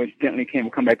 who coincidentally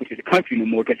can't come back into the country no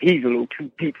more because he's a little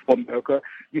too deep for America.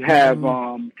 You have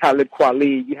Talib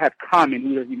Kweli. You have Common,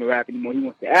 who doesn't even rap anymore. He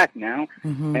wants to act now,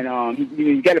 and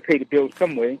you got to pay the bills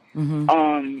some way.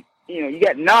 You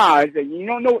got Nas, and you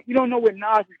don't know where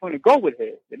Nas is going to go with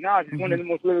it. The Nas is one of the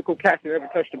most lyrical cats that ever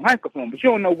touched the microphone, but you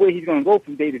don't know where he's going to go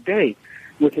from day to day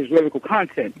with his lyrical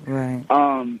content. Right.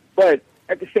 But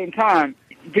at the same time,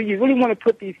 do you really want to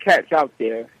put these cats out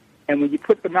there? And when you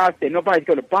put them out there, nobody's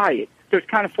going to buy it. So it's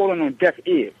kind of falling on deaf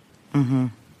ears. You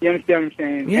understand what I'm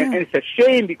saying? Yeah. And it's a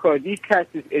shame because these cats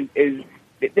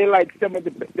they're like some of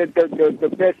the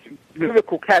best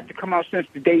lyrical cats to come out since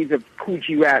the days of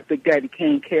Coogee Rap, Big Daddy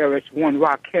Kane, KRS-One,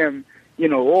 Rakim,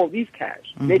 all these cats.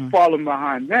 They falling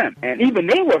behind them. And even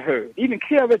they were heard. Even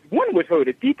KRS-One was heard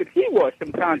as deep as he was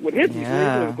sometimes with his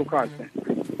lyrical content.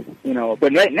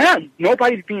 But right now,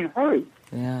 nobody's being heard.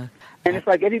 Yeah. And it's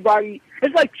like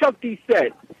it's like Chuck D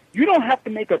said, you don't have to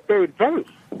make a third verse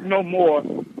no more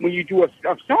when you do a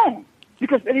song.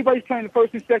 Because anybody's playing the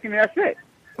first and second, and that's it.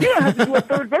 You don't have to do a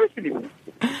third verse anymore.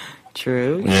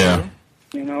 True. Yeah.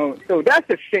 So that's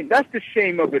the shame. That's the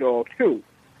shame of it all too.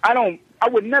 I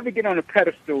would never get on a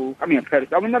pedestal. I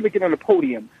would never get on a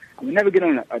podium. I would never get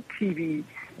on a TV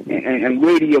and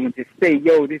radio and just say,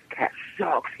 yo, this cat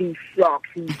sucks. He sucks.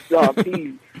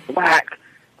 He's whack.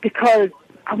 Because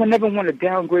I would never want to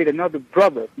downgrade another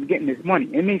brother from getting his money.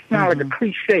 It may sound like a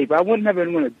cliche, but I would never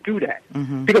want to do that.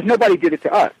 Because nobody did it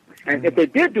to us. And if they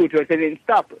did do it to us, they didn't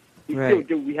stop us. We still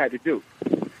do what we had to do.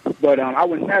 But I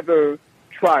would never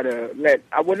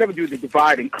I would never do the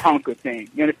divide and conquer thing.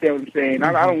 You understand what I'm saying?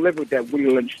 I don't live with that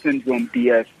Willie Lynch syndrome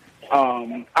BS.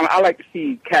 I like to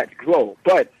see cats grow.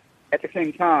 But at the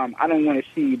same time, I don't want to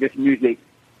see this music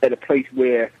at a place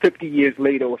where 50 years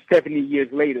later or 70 years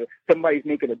later, somebody's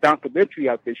making a documentary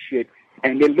out this shit,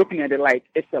 and they're looking at it like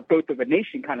it's a Birth of a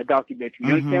Nation kind of documentary.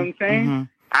 You understand what I'm saying?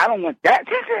 I don't want that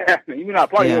to happen. Even though I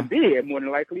probably will be here more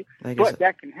than likely. But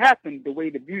that can happen the way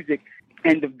the music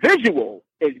and the visual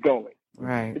is going.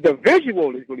 Right. The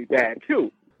visual is really bad,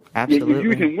 too. Absolutely.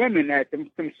 You're using women as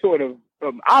some sort of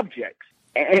objects.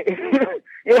 And,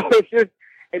 it's just,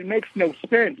 it makes no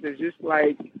sense. It's just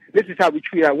like, this is how we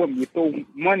treat our women. We throw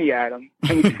money at them,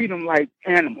 and we treat them like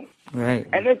animals. Right.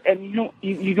 And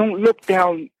you don't look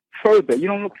down further. You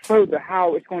don't look further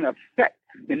how it's going to affect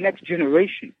the next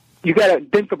generation. You got to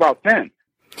think about them.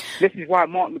 This is why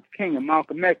Martin Luther King and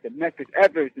Malcolm X and Memphis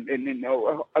Evers and an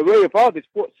array of others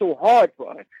fought so hard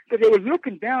for us. Because they were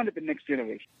looking down at the next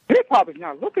generation. Hip-hop is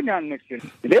not looking down at the next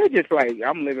generation. They're just like,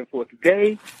 I'm living for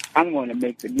today. I'm going to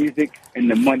make the music and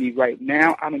the money right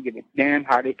now. I don't give a damn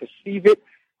how they perceive it.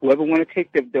 Whoever want to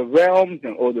take the realms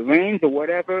or the reins or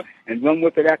whatever and run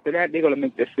with it after that, they're going to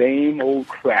make the same old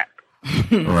crap.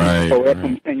 Right. So that's what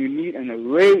I'm saying. You need an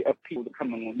array of people to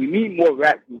come along. We need more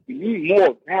rap groups. We need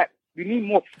more rap. We need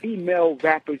more female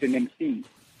rappers and MCs.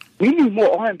 We need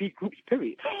more R&B groups,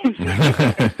 period.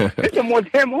 There's some more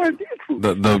damn R&B groups.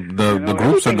 The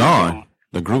groups are gone.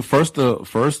 The group first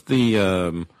what do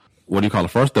you call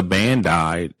it? First the band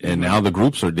died, and now the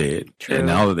groups are dead. True. And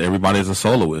now everybody's a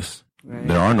soloist. Right.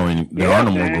 There are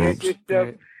no more groups.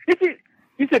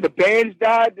 You said the bands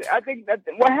died. I think that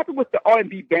what happened with the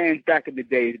R&B bands back in the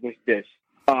days was this: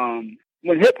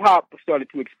 when hip hop started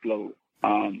to explode,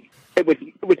 it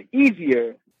was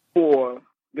easier for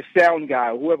the sound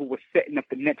guy, or whoever was setting up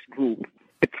the next group,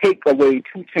 to take away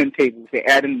 2 turntables. They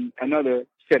add in another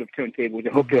set of turntables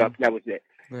and hook it up. That was it.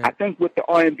 Right. I think with the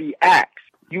R&B acts,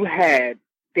 you had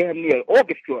damn near an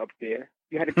orchestra up there.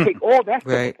 You had to take all that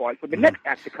stuff Right. apart for the next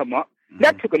act to come up.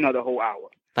 That took another whole hour.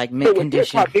 Like So with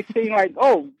mid-condition. hip-hop, they seem like,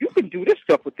 oh, you can do this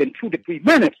stuff within 2 to 3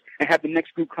 minutes and have the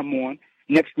next group come on,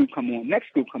 next group come on,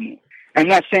 next group come on. I'm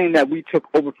not saying that we took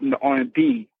over from the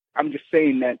R&B. I'm just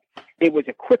saying that it was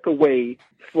a quicker way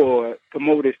for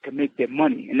promoters to make their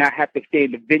money and not have to stay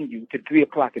in the venue to 3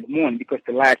 o'clock in the morning because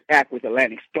the last act was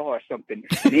Atlantic Star or something.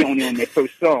 And they only on their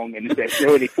first song and it's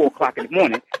already 4 o'clock in the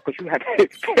morning because you have to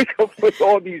take up with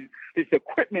all this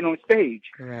equipment on stage.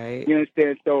 Right. You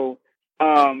understand? So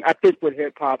I think with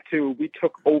hip hop too, we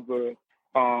took over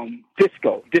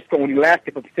disco. Disco only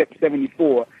lasted from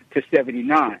 74 to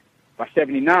 79. By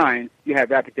 79, you had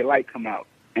Rapid Delight come out,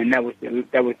 and that was the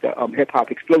hip hop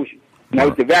explosion. And that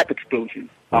was the rap explosion.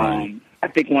 I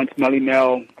think once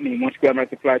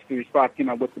Grandmaster Flash Series 5 came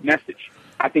out with the message,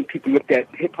 I think people looked at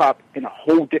hip hop in a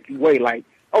whole different way. Like,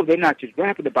 oh, they're not just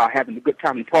rapping about having a good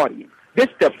time and partying. This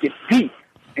stuff gets deep.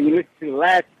 And you listen to the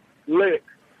last lyric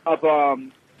of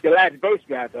the last verse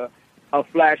rather of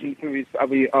Flash and Furious of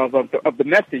the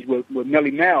message where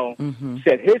Melly Mel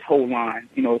said his whole line,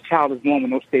 you know, a child is born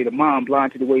with no state of mind,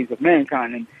 blind to the ways of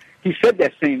mankind, and he said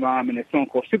that same rhyme in a song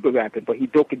called Super Rapping, but he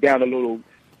broke it down a little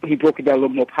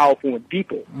more powerful and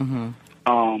deeper when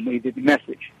he did the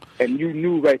message. And you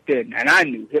knew right then, and I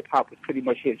knew hip hop was pretty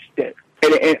much here to stay.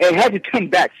 And it had to come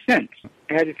back since.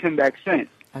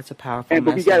 That's a powerful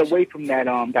But message. we got away from that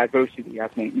diversity, I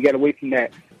think. We got away from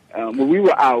that. When we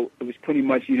were out, it was pretty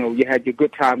much, you know, you had your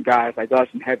good time guys like us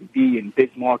and Heavy D and Biz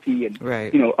Markie and,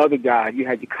 Right. you know, other guys. You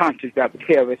had your conscious rap with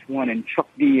KRS-One and Chuck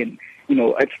D and, you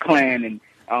know, X-Clan and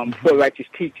Poor Righteous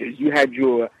Teachers. You had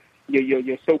your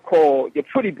so-called, your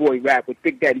pretty boy rap with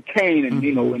Big Daddy Kane and,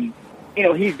 you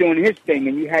know, he's doing his thing.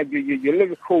 And you had your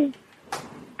lyrical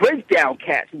breakdown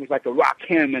cats who was like a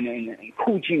Rakim and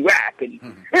Cool G Rap and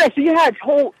yeah, so you had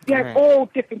all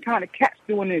different kind of cats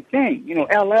doing their thing. You know,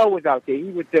 LL was out there.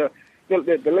 He was the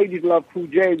ladies love Cool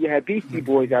J. You had Beastie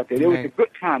Boys out there. There was the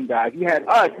good time guys. You had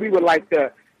us. We were like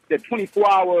the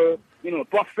 24-hour, you know,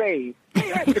 buffet.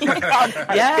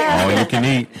 Yeah. All you can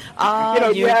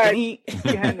eat.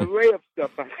 You had an array of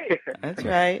stuff out there. That's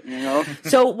right. You know.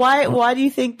 So why do you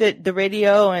think that the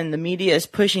radio and the media is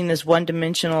pushing this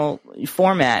one-dimensional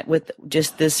format with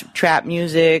just this trap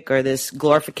music or this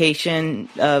glorification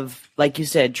of, like you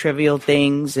said, trivial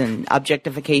things and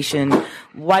objectification?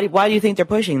 Why do you think they're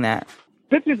pushing that?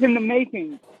 This is in the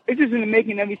making. This is in the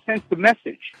making ever since the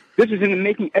message. This is in the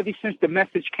making ever since the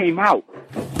message came out.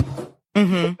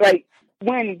 Like,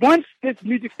 once this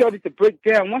music started to break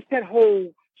down, once that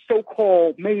whole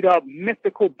so-called made-up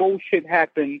mythical bullshit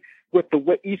happened with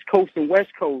the East Coast and West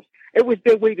Coast, it was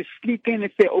their way to sneak in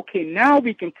and say, okay, now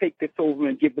we can take this over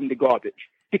and give them the garbage.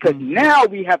 Because now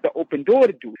we have the open door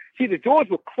to do it. See, the doors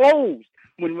were closed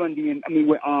when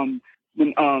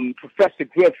Professor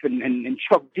Griff and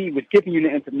Chuck D was giving you the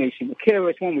information, when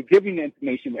KRS-One was giving you the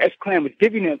information, when X-Clan was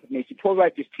giving you the information, Poor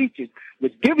Righteous Teachers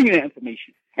was giving you the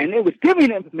information. And they was giving you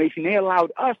the information, they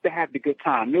allowed us to have the good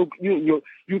time.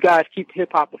 You guys keep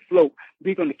hip-hop afloat.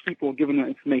 We're going to keep on giving the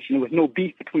information. There was no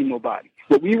beef between nobody.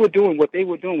 What they were doing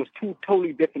was two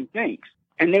totally different things.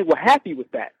 And they were happy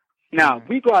with that. Now,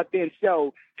 we go out there and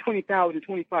sell 20,000,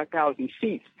 25,000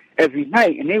 seats every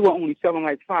night, and they were only selling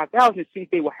like 5,000 seats.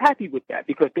 They were happy with that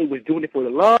because they was doing it for the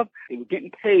love. They were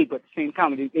getting paid, but at the same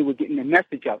time, they were getting the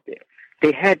message out there.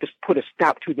 They had to put a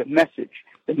stop to the message.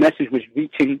 The message was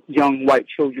reaching young white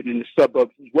children in the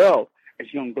suburbs as well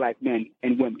as young black men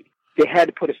and women. They had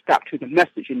to put a stop to the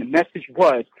message, and the message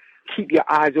was, keep your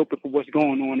eyes open for what's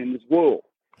going on in this world.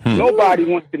 Nobody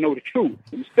wants to know the truth.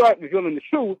 When you start revealing the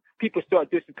truth, people start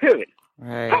disappearing.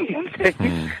 Right.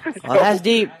 Well, that's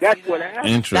deep. That's what happened.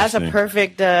 Interesting.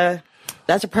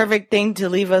 That's a perfect thing to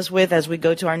leave us with as we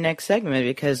go to our next segment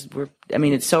because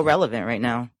it's so relevant right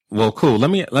now. Well, cool. Let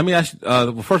me ask you,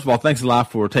 well, first of all, thanks a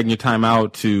lot for taking your time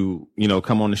out to,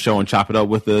 come on the show and chop it up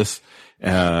with us.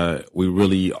 We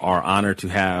really are honored to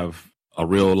have a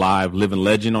real live living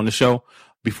legend on the show.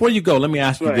 Before you go, let me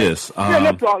ask you this.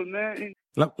 No problem, man.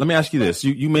 Let me ask you this.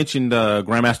 You mentioned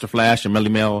Grandmaster Flash and Melly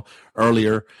Mel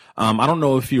earlier. I don't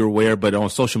know if you're aware, but on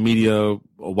social media a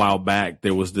while back,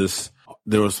 there was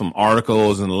some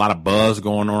articles and a lot of buzz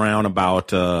going around about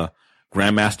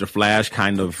Grandmaster Flash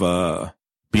kind of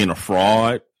being a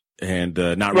fraud and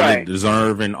not really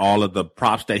deserving all of the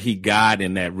props that he got,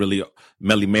 and that really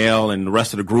Melly Mel and the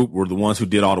rest of the group were the ones who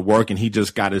did all the work, and he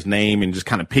just got his name and just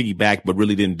kind of piggybacked, but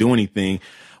really didn't do anything.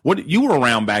 You were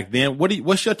around back then.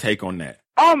 What's your take on that?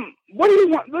 What do you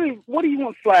want? Really, what do you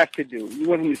want Flash to do? You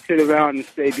want him to sit around and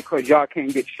say, because y'all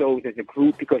can't get shows as a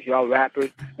group, because y'all rappers,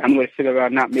 I'm going to sit around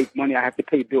and not make money. I have to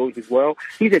pay bills as well.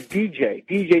 He's a DJ.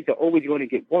 DJs are always going to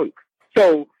get work.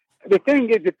 So the thing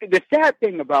is, the sad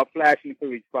thing about Flash and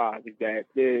Furious 5 is that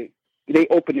they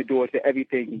open the doors to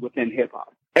everything within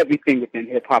hip-hop. Everything within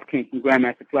hip-hop came from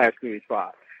Grandmaster Flash Furious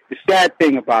 5. The sad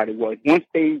thing about it was, once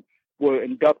they were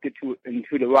inducted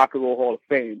into the Rock and Roll Hall of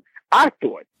Fame,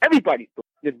 everybody thought,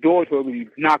 the doors were going to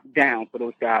be knocked down for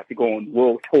those guys to go on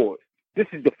world tours. This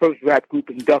is the first rap group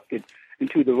inducted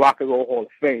into the Rock and Roll Hall of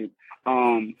Fame.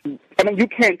 I mean, you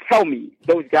can't tell me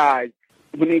those guys,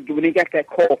 when they got that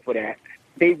call for that,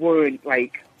 they weren't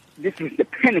like, this was the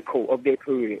pinnacle of their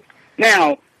career.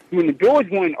 Now, when the doors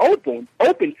weren't open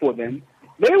for them,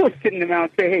 they were sitting around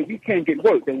and saying, hey, we can't get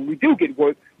work. And when we do get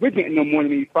work, we're getting no more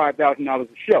than maybe $5,000 a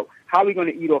show. How are we going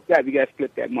to eat off that? We got to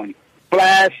split that money.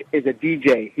 Flash is a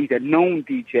DJ. He's a known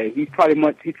DJ. He's probably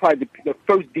the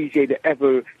first DJ to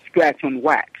ever scratch on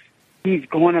wax. He's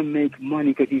going to make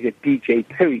money because he's a DJ,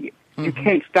 period. Mm-hmm. You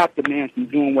can't stop the man from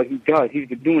doing what he does. He's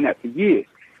been doing that for years.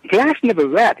 Flash never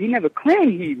rapped. He never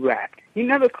claimed he rapped. He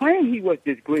never claimed he was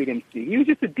this great MC. He was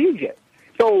just a DJ.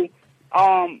 So,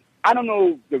 I don't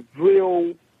know the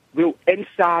real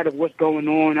inside of what's going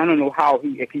on. I don't know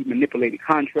if he manipulated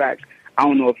contracts. I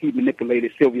don't know if he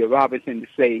manipulated Sylvia Robinson to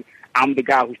say, I'm the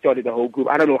guy who started the whole group.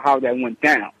 I don't know how that went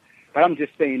down. But I'm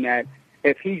just saying that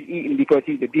if he's eating because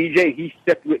he's a DJ, he's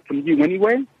separate from you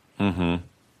anyway. Mm-hmm.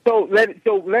 So let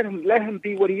him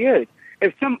be what he is.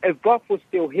 If Buff was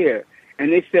still here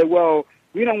and they said, well,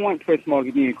 we don't want Prince Mark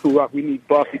to be in Cool Rock, we need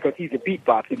Buff because he's a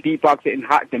beatboxer, and beatboxer in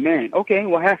hot demand. Okay,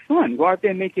 well, have fun. Go out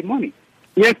there and make your money.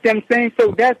 You understand what I'm saying?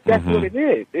 So that's what it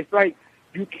is. It's like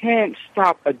you can't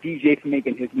stop a DJ from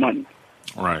making his money.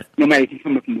 Right. No matter if he's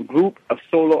coming from a group, a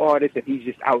solo artist, if he's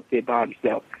just out there by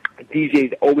himself, a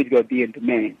DJ is always going to be in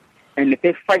demand. And if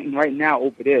they're fighting right now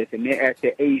over this, and they're at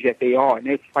the age that they are, and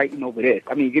they're fighting over this,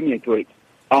 I mean, give me a break.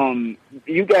 The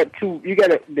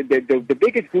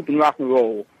biggest group in rock and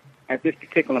roll at this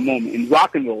particular moment in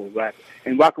rock and roll rap,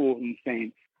 and rock and roll, I'm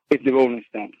saying, is the Rolling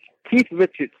Stones. Keith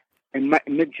Richards and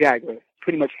Mick Jagger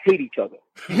pretty much hate each other.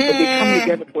 But they come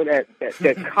together for that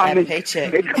common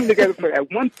paycheck. They come together for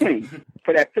that one thing,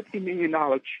 for that $50 million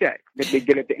check that they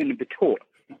get at the end of the tour.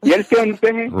 You understand what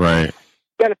I'm saying? Right.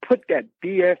 You got to put that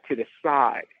BS to the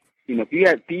side. You know, if you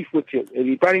have beef with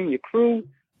everybody in your crew,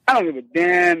 I don't give a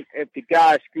damn if the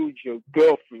guy screwed your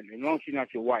girlfriend, as long as she's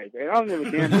not your wife. I don't give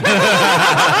a damn.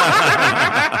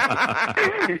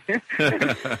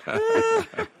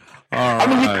 I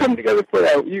mean, you come together for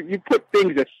that. You put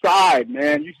things aside,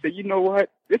 man. You say, you know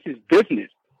what? This is business.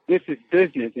 This is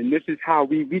business, and this is how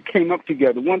we came up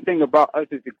together. One thing about us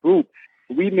as a group,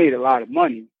 we made a lot of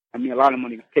money. I mean, a lot of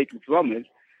money was taken from us.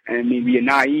 And I mean, we are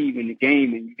naive in the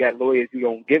game, and you got lawyers who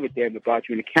don't give a damn about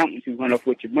you, and accountants who run off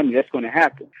with your money. That's going to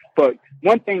happen. But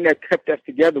one thing that kept us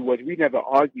together was we never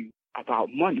argued about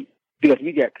money because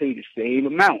we got paid the same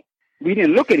amount. We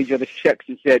didn't look at each other's checks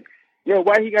and said, yo,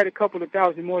 why he got a couple of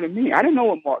thousand more than me? I didn't know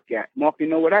what Mark got. Mark didn't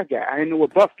know what I got. I didn't know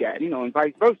what Buff got, and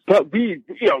vice versa. But we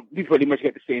pretty much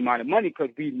got the same amount of money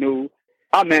because we knew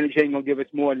our manager ain't going to give us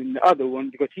more than the other one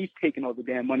because he's taking all the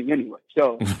damn money anyway.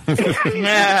 So, but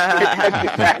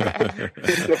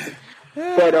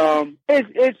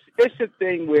it's a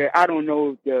thing where I don't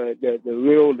know the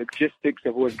real logistics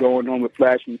of what's going on with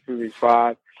Flash and Furious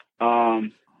 5. I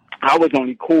was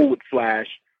only cool with Flash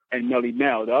and Melly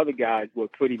Mel. The other guys were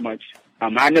pretty much,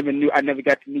 I never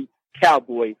got to meet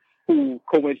Cowboy, who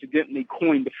coincidentally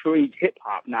coined the phrase hip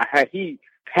hop. Now, had he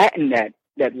patented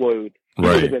that word,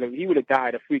 right, he would have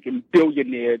died a freaking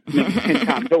billionaire 10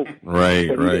 times over. Right,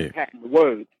 but he didn't patent the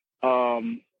word.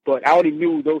 But I already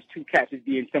knew those two cats as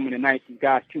being some of the nicest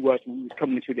guys to us when we was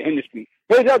coming into the industry.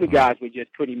 Those other guys were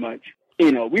just pretty much,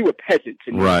 we were peasants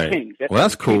and kings.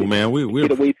 That's cool, man. We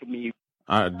get away from me.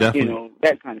 I definitely,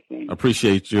 that kind of thing.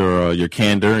 Appreciate your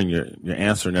candor and your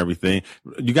answer and everything.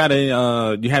 You got do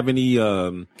you have any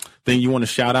thing you want to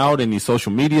shout out? Any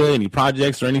social media, any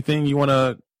projects or anything you want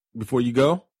to before you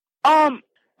go?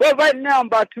 Well, right now I'm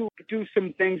about to do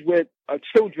some things with a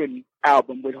children's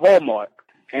album with Hallmark,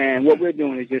 and what we're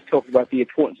doing is just talking about the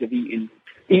importance of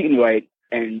eating right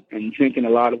and drinking a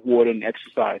lot of water and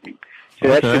exercising. So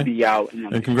that should be out.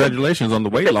 And congratulations on the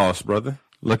weight loss, brother.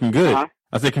 Looking good.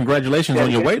 I said congratulations on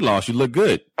your weight loss. You look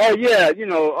good. Oh yeah, it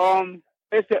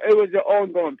was an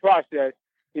ongoing process.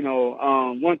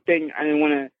 One thing, I didn't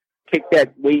want to take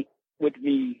that weight with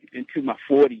me into my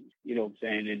 40s. You know what I'm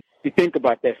saying? And you think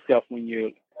about that stuff when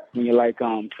you're like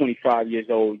 25 years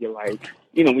old. You're like,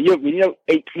 when you're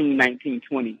 18, 19,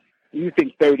 20. You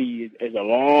think 30 is a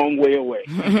long way away.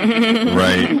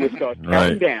 Right. You would start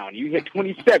counting down. You hit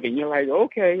 27. You're like,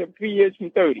 okay, I'm 3 years from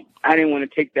 30. I didn't want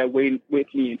to take that weight with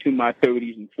me into my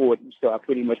 30s and 40s, so I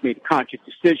pretty much made a conscious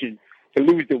decision to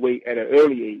lose the weight at an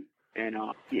early age. And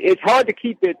it's hard to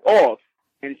keep it off.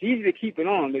 And it's easy to keep it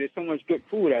on, but there's so much good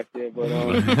food out there. But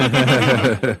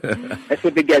that's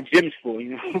what they got gyms for, you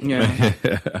know?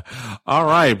 Yeah. All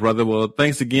right, brother. Well,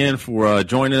 thanks again for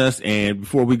joining us. And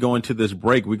before we go into this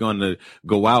break, we're going to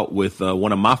go out with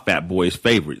one of my fat boy's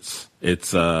favorites. It's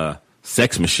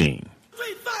Sex Machine.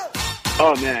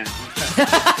 Oh, man.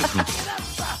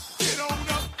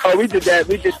 Oh, we did that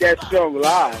song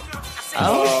live.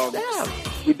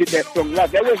 We did that song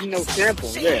live. That wasn't no sample.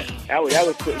 Yeah, that was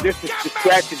this is the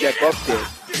scratches that Buff did.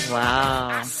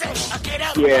 Wow.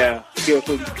 Yeah.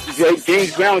 So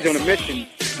James Brown was on a mission.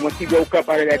 Once he woke up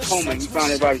out of that coma and he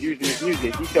found everybody using his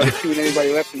music, he started shooting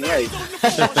everybody left and right.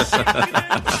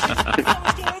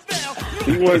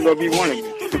 He wasn't gonna be one of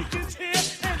them.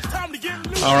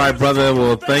 All right, brother.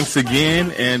 Well, thanks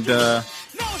again, and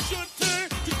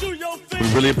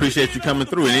we really appreciate you coming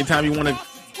through. Anytime you want to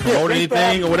promote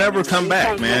anything or whatever, come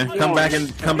back, man. Come back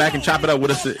and chop it up with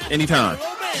us at any time.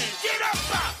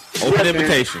 Open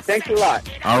invitation. Thanks a lot.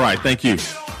 All right, thank you.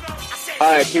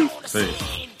 All right, peace.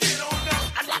 See.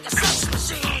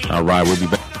 All right, we'll be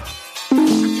back.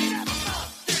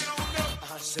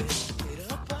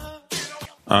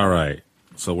 All right,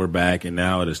 so we're back, and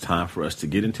now it is time for us to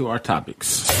get into our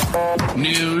topics.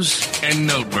 News and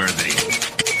noteworthy.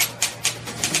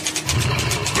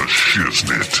 The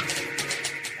Shiznit.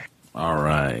 All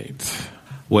right.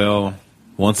 Well,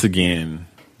 once again,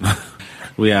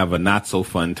 we have a not so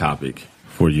fun topic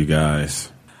for you guys.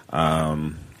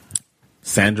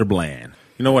 Sandra Bland.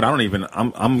 You know what?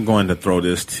 I'm going to throw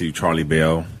this to Charlie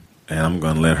Bell, and I'm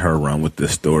going to let her run with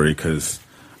this story because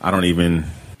I don't even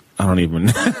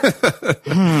want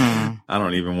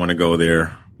to go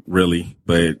there really,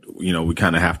 but you know, we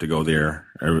kind of have to go there.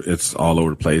 It's all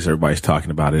over the place. Everybody's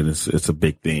talking about it. It's a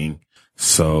big thing.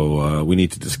 So, we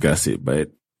need to discuss it, but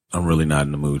I'm really not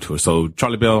in the mood to it. So,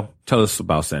 Charlie Bell, tell us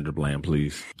about Sandra Bland,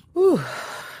 please. Ooh.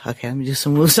 Okay, let me do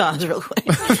some songs real quick.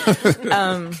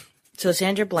 So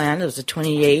Sandra Bland was a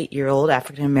 28-year-old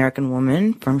African-American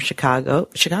woman from Chicago?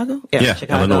 Yeah,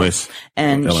 Chicago. Illinois.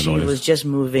 And she was just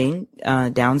moving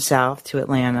down south to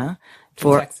Atlanta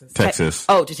for Texas.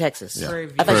 To Texas. Yeah.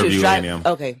 I thought she was driving.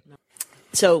 Okay.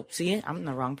 So, see, I'm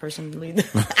the wrong person to lead.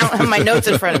 I don't have my notes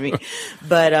in front of me.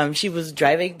 But she was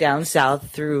driving down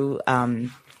south through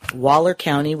Waller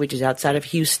County, which is outside of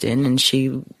Houston, and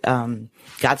she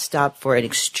got stopped for an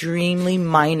extremely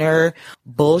minor,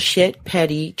 bullshit,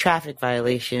 petty traffic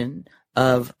violation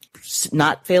of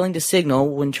not failing to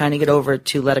signal when trying to get over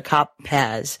to let a cop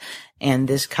pass. And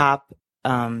this cop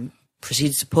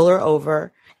proceeds to pull her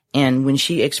over. And when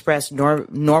she expressed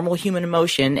normal human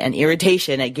emotion and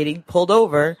irritation at getting pulled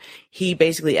over, he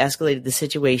basically escalated the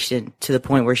situation to the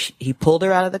point where he pulled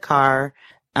her out of the car,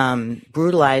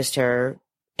 brutalized her,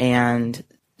 and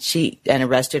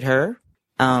arrested her.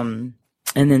 And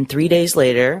then 3 days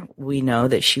later, we know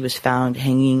that she was found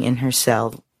hanging in her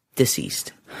cell,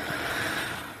 deceased.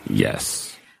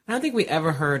 Yes. I don't think we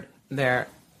ever heard there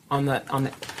on the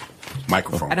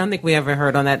microphone. I don't think we ever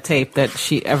heard on that tape that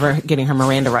she ever getting her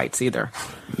Miranda rights either.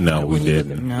 No, we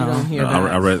didn't. No.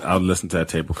 I listened to that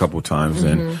tape a couple of times,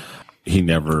 and he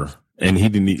never, and he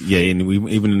didn't. Yeah, and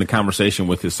even in the conversation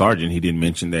with his sergeant, he didn't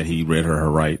mention that he read her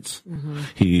rights.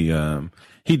 Mm-hmm.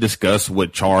 He discussed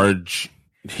what charge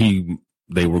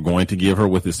they were going to give her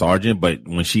with his sergeant, but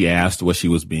when she asked what she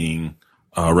was being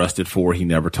arrested for, he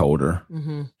never told her.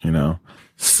 Mm-hmm. You know,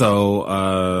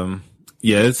 so.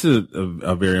 Yeah, it's a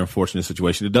very unfortunate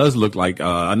situation. It does look like,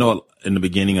 I know in the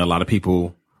beginning, a lot of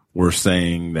people were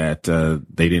saying that,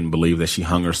 they didn't believe that she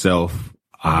hung herself.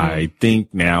 Mm-hmm. I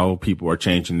think now people are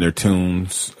changing their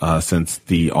tunes, since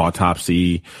the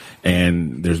autopsy,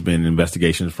 and there's been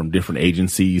investigations from different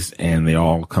agencies, and they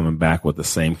all coming back with the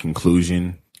same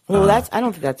conclusion. Well, I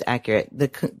don't think that's accurate.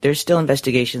 There's still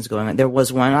investigations going on. There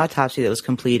was one autopsy that was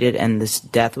completed, and this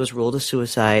death was ruled a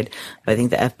suicide. But I think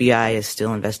the FBI is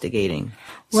still investigating.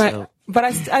 Right. So. But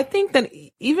I think that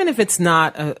even if it's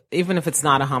not a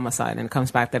homicide and it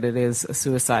comes back that it is a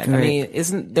suicide, right. I mean,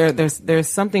 isn't there's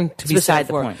something to be said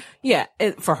for, the point. Yeah,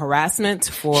 for harassment,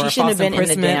 for she shouldn't have been in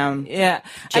the damn jail.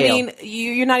 I mean,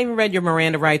 you're not even read your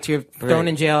Miranda rights. You're thrown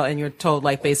in jail and you're told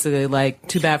basically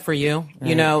too bad for you. Right.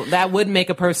 You know, that would make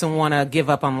a person want to give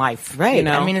up on life. Right. You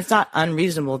know? I mean, it's not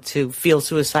unreasonable to feel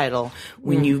suicidal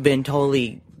when you've been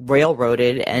totally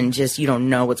railroaded and just you don't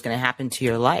know what's going to happen to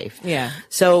your life. Yeah.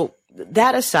 So.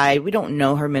 That aside, we don't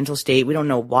know her mental state. We don't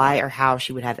know why or how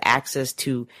she would have access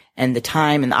to and the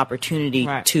time and the opportunity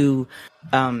to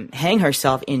hang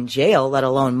herself in jail, let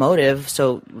alone motive.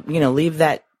 So, leave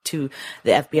that to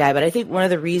the FBI. But I think one of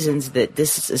the reasons that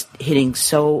this is hitting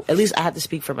so, at least I have to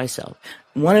speak for myself,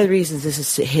 one of the reasons this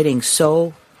is hitting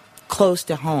so close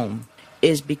to home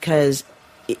is because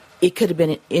it could have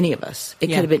been any of us. It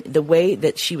could have been the way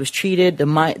that she was treated,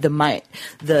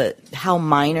 how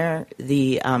minor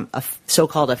the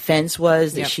so-called offense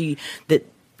was that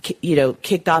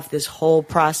kicked off this whole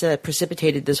process,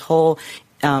 precipitated this whole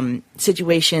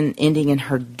situation ending in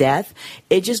her death.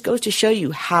 It just goes to show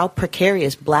you how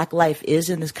precarious Black life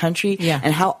is in this country,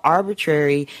 and how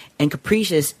arbitrary and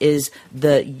capricious is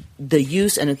the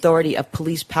use and authority of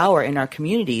police power in our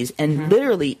communities. And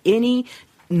literally any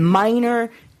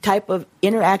minor type of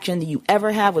interaction that you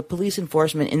ever have with police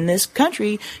enforcement in this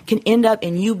country can end up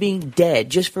in you being dead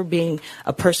just for being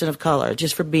a person of color,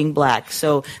 just for being Black.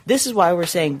 So this is why we're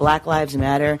saying Black Lives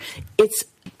Matter. It's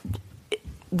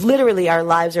literally our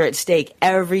lives are at stake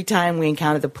every time we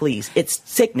encounter the police. It's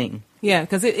sickening. Yeah,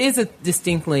 because it is a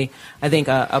distinctly, I think,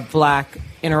 a Black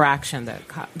interaction that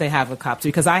they have with cops.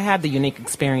 Because I had the unique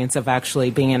experience of actually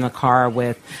being in a car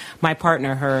with my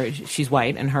partner. She's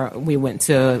white, and we went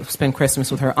to spend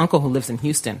Christmas with her uncle who lives in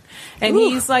Houston. And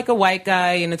he's like a white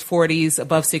guy in his 40s,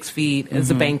 above 6 feet, is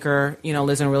a banker,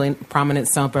 lives in a really prominent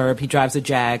suburb. He drives a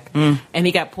Jag. And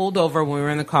he got pulled over when we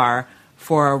were in the car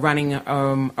for running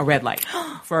a red light,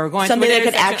 for going something to that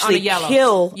could actually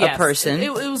kill a person.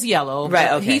 It was yellow.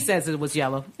 Right. Okay. He says it was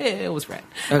yellow. It was red.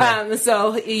 Okay.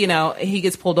 So he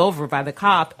gets pulled over by the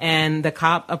cop, and the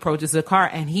cop approaches the car,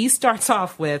 and he starts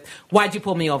off with, "Why'd you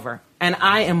pull me over?" And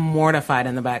I am mortified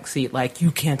in the back seat, like, you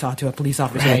can't talk to a police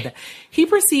officer like that. He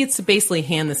proceeds to basically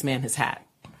hand this man his hat.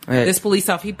 Right. This police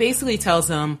officer, he basically tells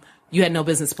him, "You had no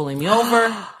business pulling me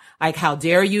over." Like, how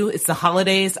dare you? It's the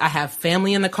holidays. I have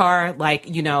family in the car. Like,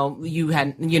 you don't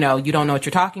know what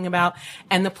you're talking about.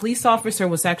 And the police officer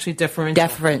was actually deferred.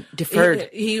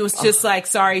 He was just like,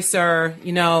 "Sorry, sir.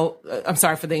 I'm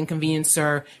sorry for the inconvenience,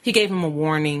 sir." He gave him a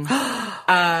warning.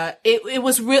 It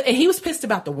was real. And he was pissed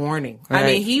about the warning. Right. I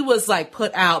mean, he was like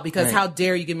put out because how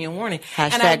dare you give me a warning?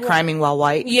 Hashtag criming while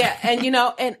white. Yeah.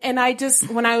 And, and I just,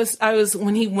 when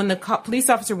the police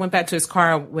officer went back to his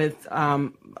car with,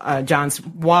 John's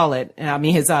wallet,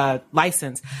 his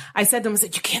license, I said to him, "You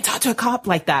can't talk to a cop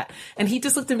like that." And he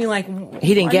just looked at me like,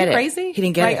 he didn't get it. Crazy? He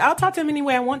didn't get it. I'll talk to him any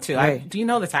way I want to. Right. Do you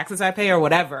know the taxes I pay or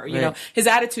whatever? Right. His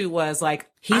attitude was like,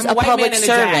 he's a public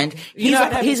servant. He's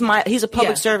a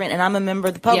public servant, and I'm a member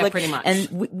of the public. Yeah, pretty much. And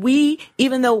we,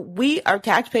 even though we are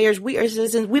taxpayers, we are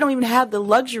citizens, we don't even have the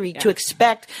luxury to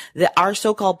expect that our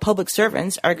so-called public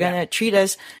servants are going to treat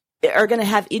us, are going to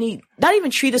have not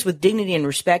even treat us with dignity and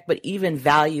respect, but even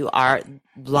value our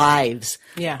lives.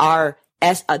 Yeah.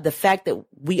 The fact that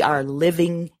we are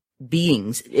living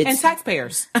beings. And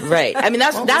taxpayers. Right. I mean,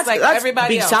 that's like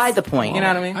everybody beside else. the point. You know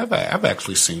what I mean? I've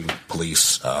actually seen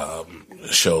police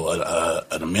show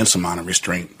an immense amount of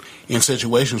restraint in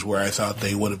situations where I thought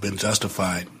they would have been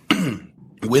justified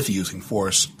with using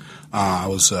force.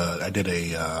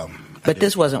 But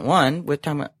this wasn't one. We're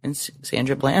talking about in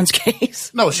Sandra Bland's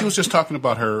case. No, she was just talking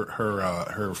about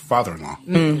her father-in-law.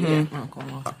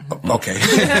 Mm-hmm. Okay.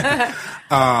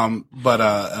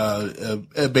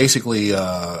 Basically,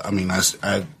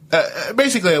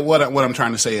 basically what I'm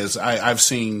trying to say is I've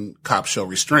seen cops show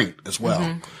restraint as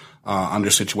well. Under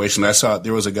situations. I saw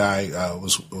there was a guy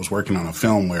was working on a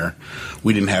film where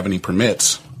we didn't have any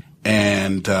permits,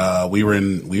 and we were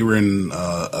in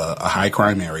a high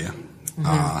crime area.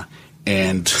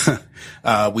 And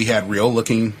we had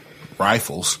real-looking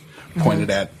rifles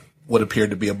pointed at what appeared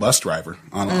to be a bus driver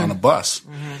on a bus.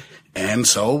 And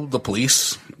so the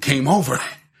police came over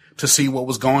to see what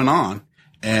was going on.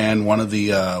 And one of the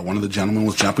gentlemen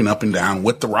was jumping up and down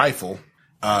with the rifle,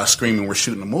 screaming, "We're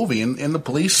shooting a movie." And the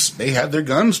police, they had their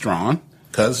guns drawn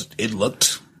because it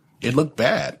looked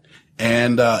bad.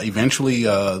 And eventually,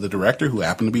 the director, who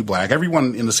happened to be black,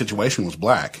 everyone in the situation was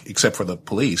black except for the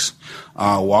police,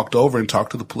 walked over and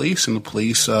talked to the police, and the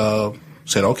police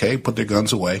said, "Okay, put their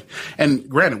guns away." And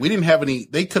granted, we didn't have any.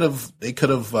 They could have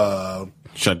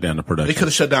shut down the production. They could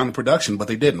have shut down the production, but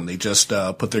they didn't. They just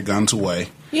put their guns away.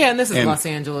 Yeah, and this is Los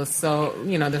Angeles, so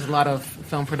there's a lot of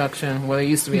film production. Well, there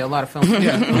used to be a lot of film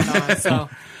production going on. So.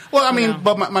 Well, I mean,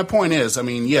 but my point is,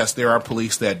 yes, there are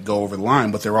police that go over the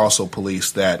line, but there are also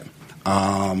police that.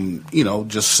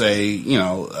 Just say,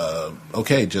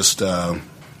 okay,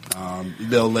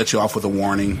 they'll let you off with a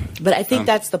warning. But I think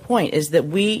that's the point, is that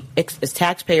we, as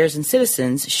taxpayers and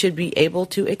citizens, should be able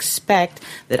to expect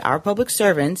that our public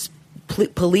servants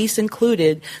police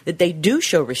included, that they do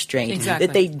show restraint, Exactly.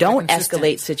 that they don't Consistent.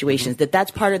 escalate situations,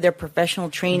 that's part of their professional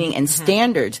training and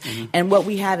standards. And what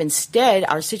we have instead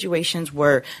are situations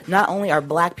where not only are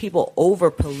black people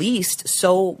over-policed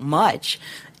so much,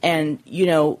 and,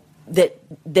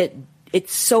 that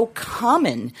it's so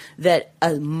common that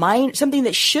something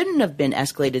that shouldn't have been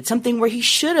escalated, something where he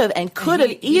should have and could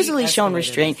have easily shown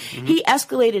restraint, he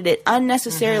escalated it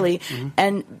unnecessarily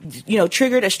and,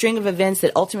 triggered a string of events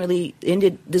that ultimately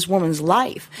ended this woman's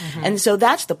life. And so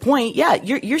that's the point. Yeah,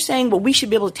 you're saying what we should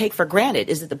be able to take for granted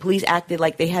is that the police acted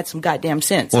like they had some goddamn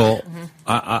sense. Well,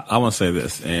 I want to say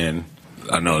this, and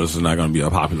I know this is not going to be a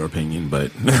popular opinion,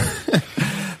 but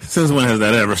since when has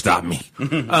that ever stopped me?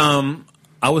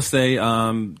 I would say,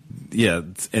 and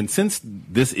since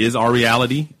this is our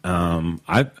reality,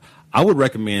 I would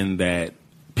recommend that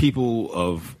people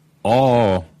of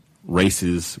all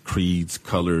races, creeds,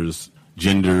 colors,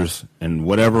 genders, and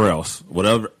whatever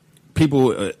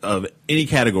people of any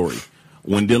category,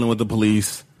 when dealing with the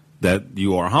police, that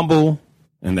you are humble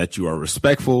and that you are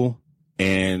respectful,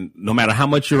 and no matter how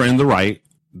much you're in the right,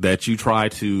 that you try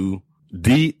to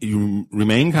you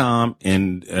remain calm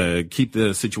and keep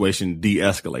the situation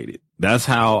de-escalated. That's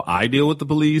how I deal with the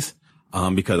police,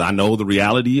 because I know the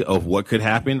reality of what could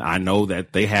happen. I know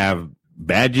that they have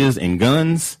badges and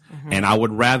guns, and I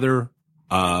would rather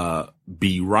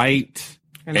be right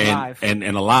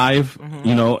and alive,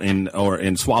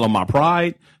 and swallow my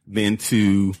pride than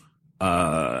to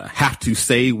have to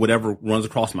say whatever runs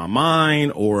across my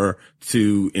mind or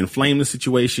to inflame the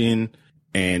situation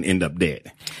and end up dead.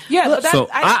 Yeah, but so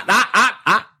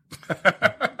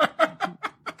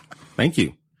thank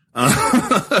you.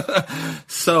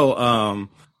 So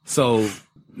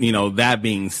that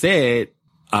being said,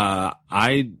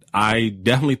 I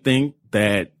definitely think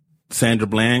that Sandra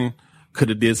Bland could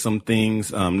have did some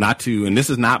things, and this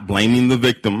is not blaming the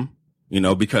victim,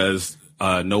 because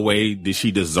no way did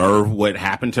she deserve what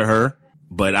happened to her,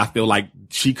 but I feel like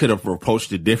she could have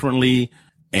approached it differently,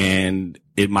 and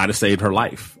it might have saved her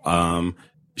life.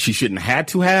 She shouldn't have had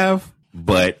to have,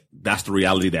 but that's the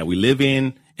reality that we live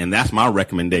in. And that's my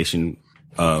recommendation,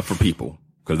 for people,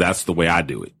 because that's the way I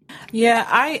do it. Yeah,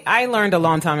 I learned a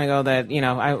long time ago that,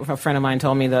 a friend of mine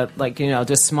told me that,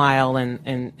 just smile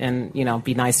and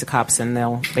be nice to cops, and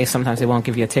sometimes they won't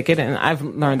give you a ticket. And I've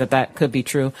learned that could be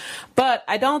true. But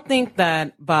I don't think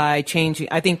that by changing,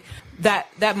 I think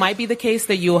that might be the case,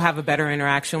 that you'll have a better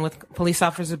interaction with police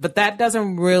officers, but that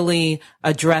doesn't really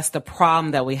address the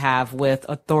problem that we have with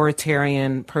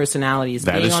authoritarian personalities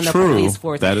being on the police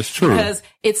force. That is true. Because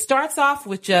it starts off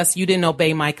with just, you didn't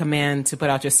obey my command to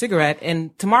put out your cigarette,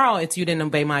 and tomorrow it's, you didn't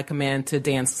obey my command to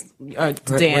dance or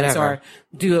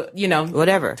do,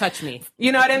 whatever. Touch me.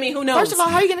 You know what I mean? Who knows? First of all,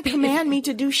 how are you going to command me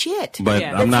to do shit? But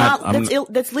yeah.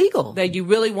 That's legal. That you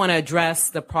really want to address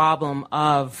the problem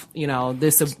of,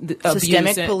 this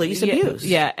systemic police abuse.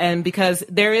 Yeah, and because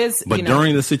there is, but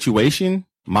during the situation,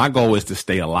 my goal is to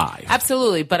stay alive.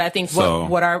 Absolutely, but I think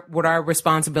what our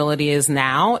responsibility is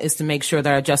now is to make sure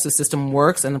that our justice system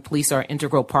works, and the police are an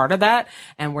integral part of that.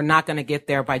 And we're not going to get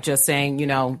there by just saying,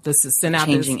 this is send out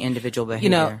changing individual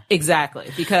behavior.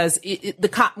 Exactly, because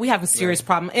we have a serious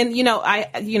problem. And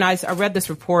I read this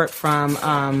report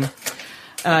from.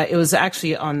 It was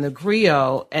actually on the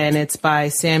Griot, and it's by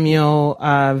Samuel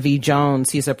V. Jones.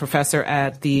 He's a professor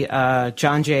at the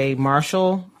John J.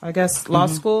 Marshall, Law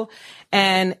School.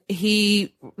 And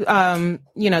he,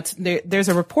 there's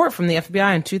a report from the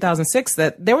FBI in 2006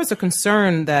 that there was a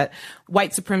concern that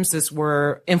white supremacists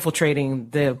were infiltrating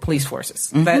the police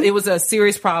forces. That it was a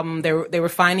serious problem. They were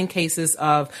finding cases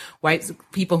of white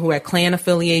people who had Klan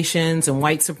affiliations and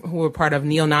whites who were part of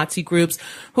neo-Nazi groups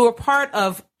who were part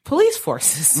of police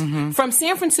forces from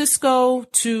San Francisco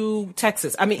to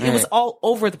Texas. I mean, it was all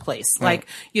over the place, on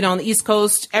the East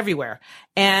Coast, everywhere.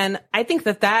 And I think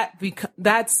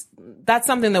that's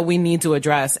something that we need to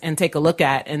address and take a look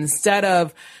at, instead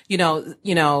of,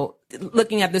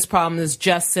 looking at this problem as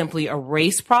just simply a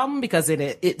race problem, because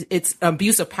it's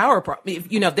abuse of power problem.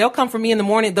 If they'll come for me in the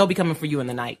morning, they'll be coming for you in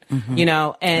the night,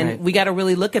 and we got to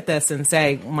really look at this and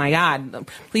say, my God, the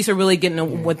police are really getting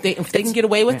if they can get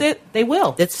away with it, they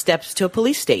will. It steps to a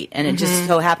police state. And it just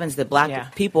so happens that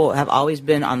black people have always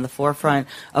been on the forefront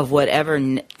of whatever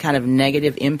kind of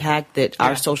negative impact that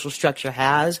our social structure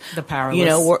has. The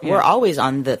powerless. We're always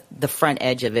on the front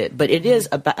edge of it, but it is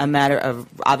a matter of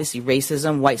obviously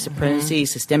racism, white supremacy,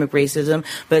 systemic racism,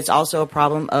 but it's also a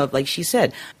problem of, like she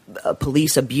said,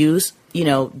 police abuse,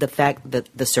 the fact that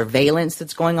the surveillance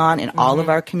that's going on in all of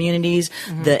our communities,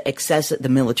 the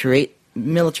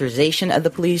militarization of the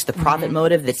police, the profit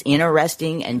motive that's in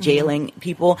arresting and jailing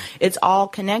people. It's all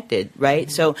connected, right?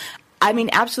 So, I mean,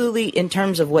 absolutely, in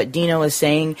terms of what Dino is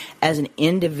saying, as an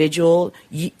individual,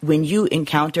 when you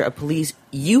encounter a police,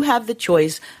 you have the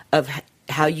choice of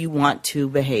how you want to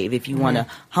behave. If you want to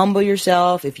humble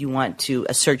yourself, if you want to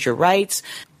assert your rights,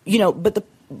 but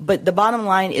the bottom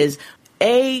line is,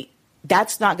 A,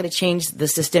 that's not going to change the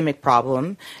systemic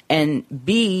problem, and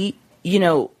B,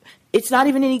 it's not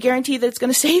even any guarantee that it's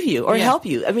going to save you or help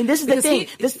you. I mean, this is the thing.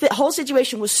 The whole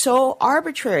situation was so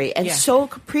arbitrary and so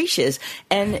capricious.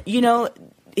 And,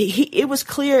 it was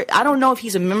clear. I don't know if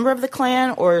he's a member of the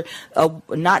Klan or a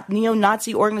not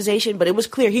neo-Nazi organization, but it was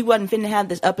clear he wasn't finna have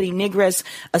this uppity negress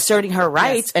asserting her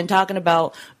rights and talking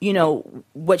about,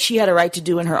 what she had a right to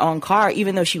do in her own car,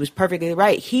 even though she was perfectly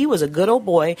right. He was a good old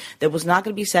boy that was not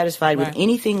going to be satisfied with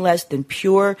anything less than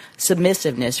pure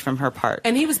submissiveness from her part.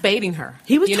 And he was baiting her.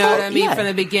 He was, what I mean? From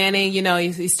the beginning,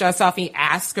 he starts off, he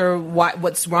asks her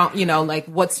what's wrong,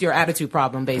 what's your attitude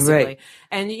problem, basically. Right.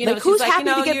 And who's happy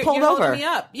to get pulled over? Me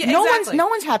up. Yeah, no exactly.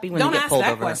 one's happy when you get pulled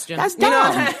over. Question. That's dumb. You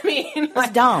know what I mean?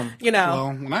 That's dumb.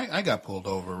 Well, when I got pulled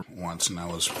over once, and it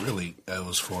was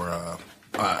for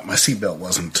my seatbelt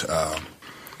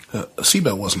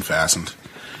wasn't fastened,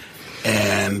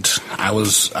 and I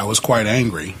was quite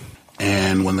angry.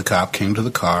 And when the cop came to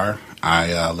the car,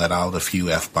 I let out a few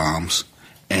F-bombs.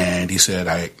 And he said,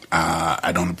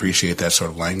 I don't appreciate that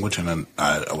sort of language, and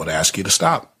I would ask you to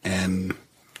stop. And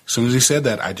as soon as he said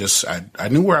that, I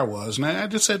knew where I was, and I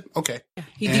just said, okay.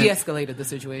 He de-escalated the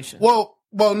situation. Well,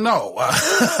 no.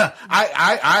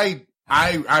 I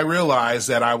realized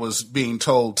that I was being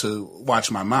told to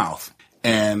watch my mouth,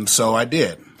 and so I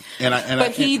did.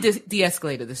 But he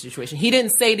de-escalated the situation. He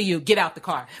didn't say to you, "Get out the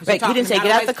car." Right. He didn't say, "Get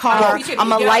out the car. I'm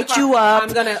gonna light you up.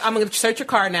 I'm gonna search your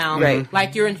car now." Right.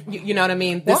 Like you're in. You know what I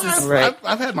mean?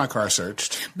 I've had my car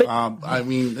searched. But, I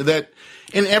mean that.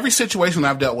 In every situation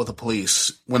I've dealt with the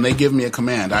police, when they give me a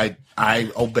command,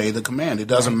 I obey the command. It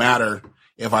doesn't matter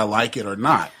if I like it or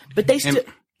not. But they still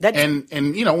and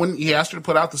when he asked her to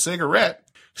put out the cigarette,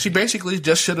 she basically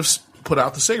just should have put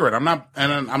out the cigarette. I'm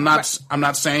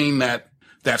not saying that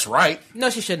that's right. No,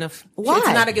 she shouldn't have. Why? It's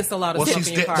not against the law to smoke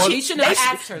in your car. He shouldn't have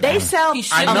asked her that. They sell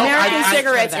American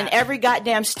cigarettes in every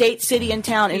goddamn state, city, and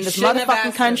town in this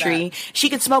motherfucking country. She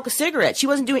could smoke a cigarette. She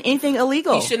wasn't doing anything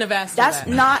illegal. He shouldn't have asked her That's that.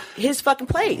 not his fucking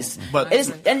place. But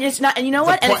it's not. And you know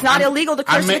what? And it's not illegal to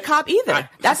curse at a cop either.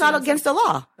 That's not against the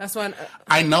law. That's why.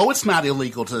 I know it's not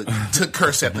illegal to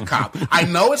curse at the cop. I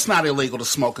know it's not illegal to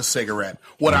smoke a cigarette.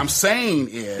 What I'm saying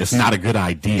is, it's not a good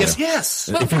idea. Yes.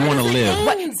 If you want to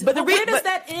live. But where does that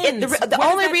end? The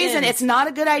only reason it's not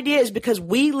a good idea is because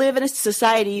we live in a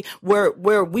society where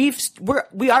we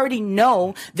already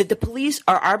know that the police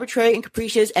are arbitrary and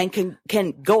capricious and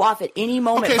can go off at any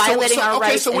moment, violating our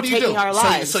rights and taking our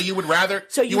lives. So you would rather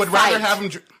fight. have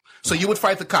him. So you would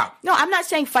fight the cop? No, I'm not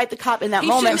saying fight the cop in that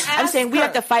moment. I'm saying we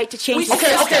have to fight to change the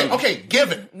system. Okay.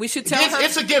 Given. We should tell her.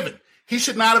 It's a given. He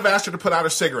should not have asked her to put out a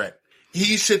cigarette.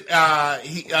 He should.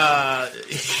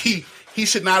 He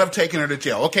should not have taken her to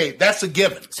jail. Okay, that's a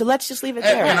given. So let's just leave it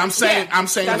there. And I'm saying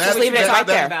that's just leave it right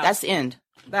there. That's the end.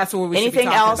 That's what we should Anything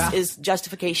be talking else is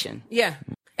justification. Yeah.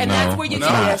 And No, that's where you it's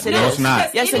take not. Yes, it No, is. it's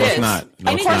not. Yes, it No, is. it's not.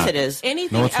 No, Of it's course not. it is.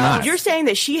 Anything No, it's else? not. You're saying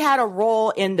that she had a role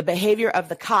in the behavior of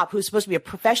the cop who's supposed to be a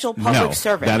professional public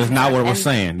servant. That is not what we're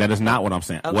saying. That is not what I'm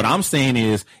saying. Okay. What I'm saying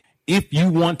is, if you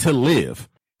want to live,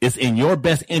 it's in your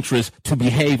best interest to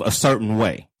behave a certain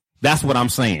way. That's what I'm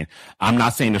saying. I'm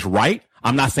not saying it's right.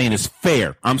 I'm not saying it's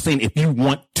fair. I'm saying if you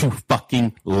want to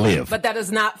fucking live. But that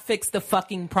does not fix the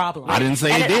fucking problem. I didn't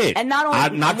say it did. And not only,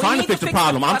 I'm not trying to fix the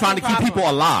problem. I'm trying to keep people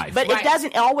alive. But it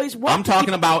doesn't always work. I'm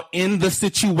talking about in the It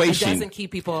situation. doesn't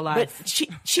keep people alive. But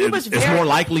she was It's very. more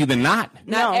likely than not.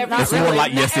 Not every, It's more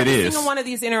like, yes, it every is. single one of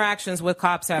these interactions with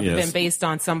cops have Yes. been based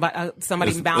on somebody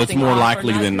It's bouncing more off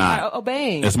likely or than not.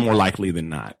 obeying. It's more likely than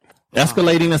not.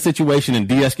 Escalating a situation and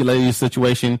de-escalating a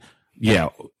situation, yeah,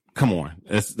 come on.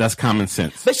 That's common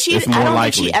sense. But it's more I don't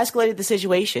likely. think she escalated the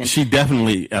situation. She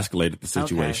definitely escalated the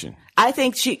situation. Okay. I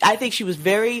think she was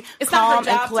very It's not her calm and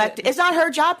job collected. to- It's not her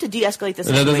job to de-escalate the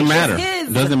situation. That doesn't matter. It's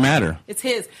his. Doesn't matter. It's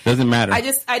his. Doesn't matter. I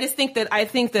just think that Doesn't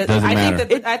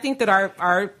I think that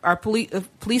our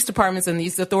police departments and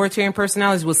these authoritarian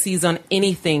personalities will seize on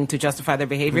anything to justify their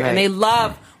behavior, and they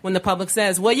love when the public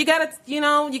says, "Well, you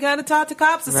gotta talk to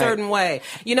cops a certain way."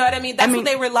 You know what I mean? That's what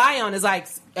they rely on. Is like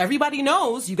everybody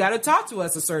knows you got to talk to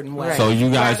us a certain way. So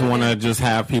you guys want to just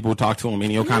have people talk to them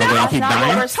any kind of way and keep That's not dying?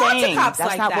 what we're saying. cops That's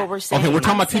like not that. what we're saying. Okay, we're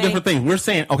talking about two saying- different things. We're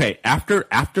saying, okay, after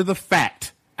the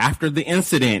fact, after the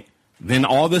incident, then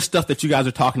all this stuff that you guys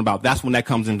are talking about, that's when that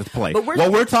comes into play. But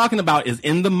what we're talking about is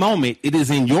in the moment, it is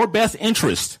in your best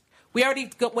interest. We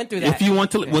already went through that. If you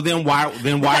want to, well, then why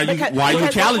are you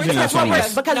challenging us on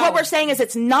this? Because what we're saying is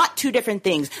it's not two different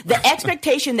things. The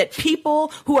expectation that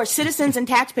people who are citizens and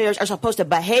taxpayers are supposed to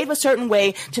behave a certain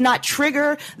way to not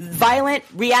trigger violent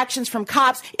reactions from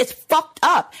cops, it's fucked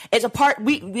up. It's a part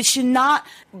we cannot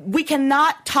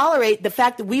tolerate the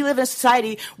fact that we live in a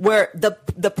society where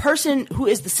the person who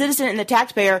is the citizen and the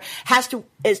taxpayer has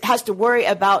to worry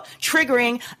about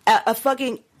triggering a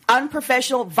fucking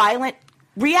unprofessional, violent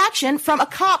reaction from a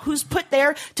cop who's put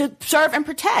there to serve and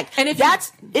protect. And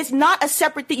it's not a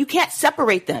separate thing. You can't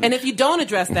separate them. And if you don't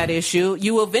address that issue,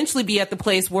 you will eventually be at the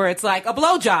place where it's like a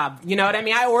blowjob. You know what I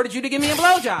mean? I ordered you to give me a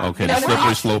blowjob. Okay, the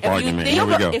slippery slope argument. Here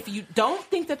we go. If you don't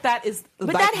think that is but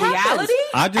like that happens. reality,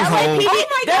 I just LAPD, hope. Oh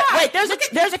my God. Wait,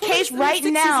 there's a case right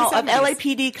 60s now and of 70s.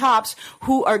 LAPD cops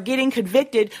who are getting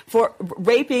convicted for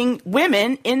raping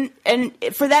women and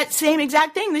for that same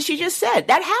exact thing that she just said.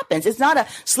 That happens. It's not a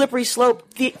slippery slope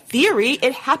theory.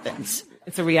 It happens.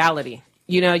 it's a reality.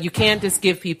 You know, you can't just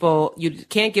give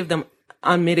them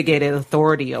unmitigated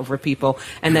authority over people,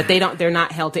 and that they're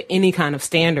not held to any kind of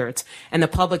standards, and the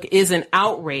public isn't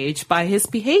outraged by his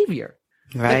behavior.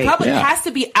 Right. The public has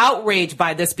to be outraged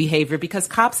by this behavior because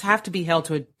cops have to be held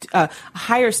to a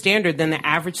higher standard than the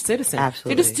average citizen.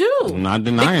 Absolutely. They just do. I'm not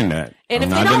denying that. And I'm if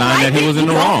not they don't denying like that he it, was in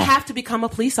the you wrong. don't have to become a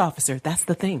police officer. That's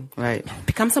the thing. Right.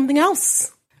 Become something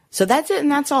else. So that's it, and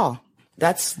that's all.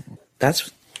 That's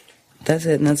it,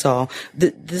 and that's all.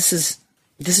 This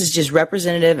is just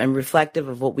representative and reflective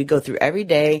of what we go through every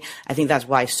day. I think that's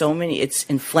why it's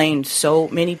inflamed so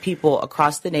many people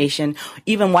across the nation.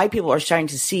 Even white people are starting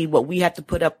to see what we have to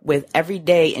put up with every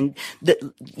day. And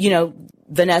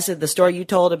Vanessa, the story you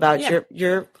told about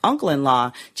your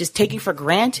uncle-in-law, just taking for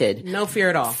granted No fear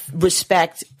at all.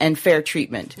 respect and fair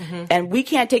treatment. Mm-hmm. And we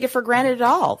can't take it for granted at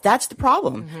all. That's the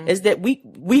problem, is that we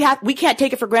can't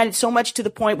take it for granted so much to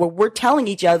the point where we're telling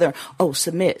each other, oh,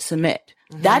 submit.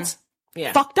 Mm-hmm. That's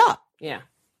fucked up. Yeah,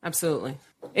 absolutely.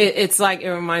 It's like,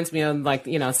 it reminds me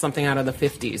of something out of the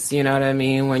 50s. You know what I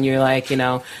mean? When you're like,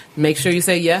 make sure you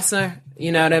say yes, sir.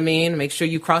 You know what I mean? Make sure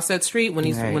you cross that street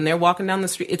when they're walking down the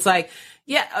street. It's like,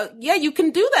 you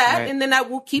can do that, Right. and then that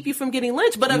will keep you from getting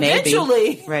lynched. But Maybe.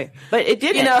 Eventually, Right. But it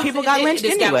didn't. People got lynched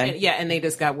anyway. And they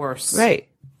just got worse. Right.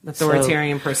 The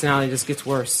authoritarian personality just gets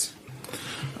worse.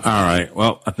 All right.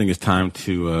 Well, I think it's time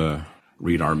to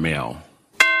read our mail.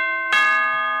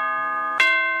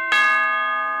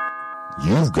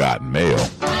 You've got mail.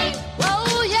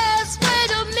 Oh, yes,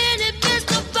 wait a minute,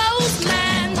 Mr.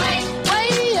 Postman. Wait,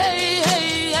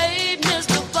 hey,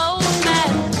 Mr.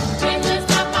 Postman.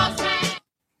 Mr. Postman.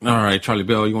 All right, Charlie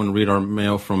Bell, you want to read our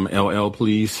mail from LL,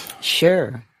 please?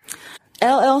 Sure.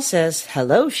 LL says,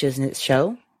 hello, Shiznit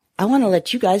Show. I want to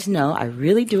let you guys know I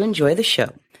really do enjoy the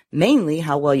show. Mainly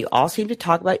how well you all seem to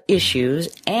talk about issues,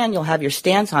 and you'll have your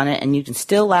stance on it, and you can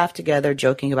still laugh together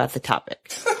joking about the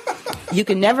topic. You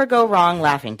can never go wrong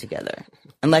laughing together.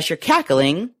 Unless you're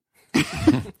cackling.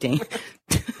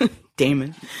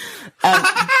 Damon.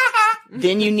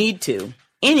 Then you need to.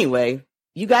 Anyway,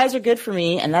 you guys are good for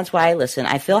me, and that's why I listen.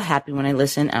 I feel happy when I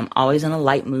listen. I'm always in a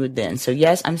light mood then. So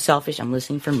yes, I'm selfish. I'm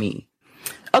listening for me.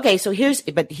 Okay, so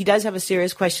but he does have a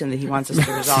serious question that he wants us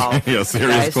to resolve. Yeah,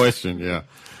 serious question, yeah.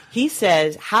 He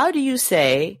says, how do you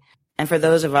say, and for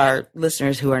those of our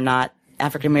listeners who are not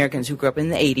African Americans who grew up in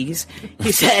the 80s,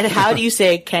 he said, how do you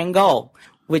say Kangol,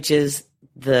 which is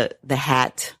the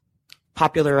hat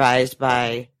popularized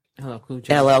by LL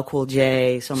Cool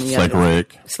J, so many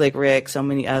Slick Rick, so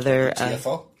many other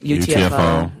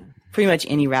UTFO, pretty much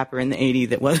any rapper in the 80s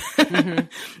that was.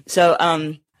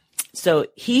 So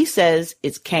he says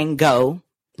it's Kango,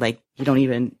 like you don't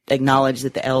even acknowledge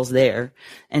that the L's there,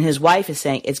 and his wife is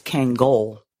saying it's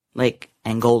Kangol, like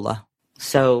Angola.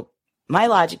 So my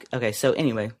logic is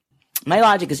anywhere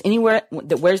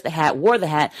that wears the hat, wore the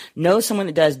hat, knows someone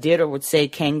that does, did, or would say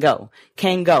Kango.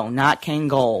 Kango, not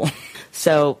Kangol.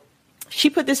 So she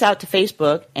put this out to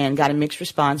Facebook and got a mixed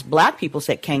response. Black people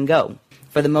said Kango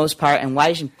for the most part, and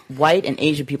white and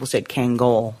Asian people said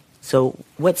Kangol. So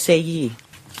what say ye?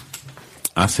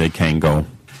 I say Kango.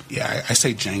 Yeah, I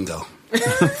say Django.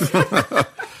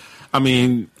 I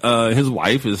mean, his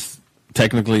wife is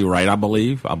technically right, I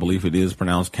believe. I believe it is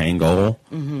pronounced Kangol,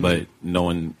 but no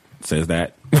one says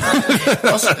that.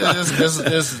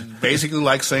 It's basically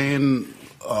like saying,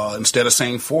 instead of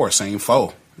saying saying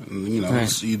foe.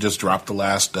 Right. You just drop the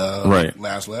last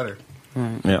letter.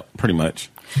 Right. Yeah, pretty much.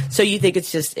 So you think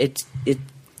it's just it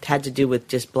had to do with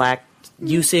just black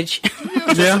usage?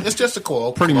 It's just a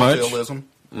colloquialism.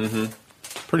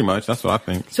 Pretty much. That's what I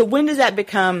think. So when does that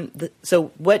become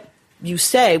so what you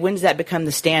say, when does that become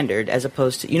the standard as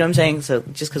opposed to, you know what I'm saying? So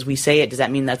just because we say it, does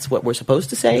that mean that's what we're supposed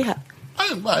to say?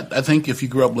 I think if you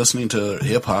grew up listening to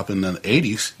hip hop in the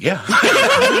 80s, yeah.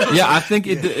 Yeah, I think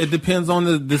it depends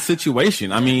on the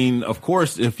situation. I mean, of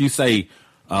course, if you say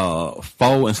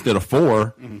four instead of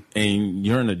four, and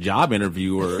you're in a job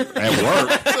interview or at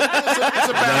work,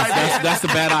 that's a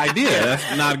bad idea.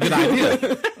 That's not a good idea.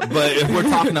 But if we're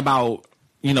talking about,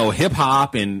 you know, hip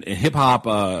hop and hip hop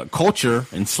culture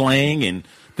and slang and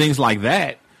things like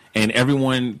that, and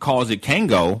everyone calls it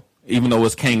Kango, even though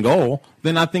it's Kango,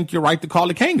 then I think you're right to call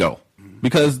it Kango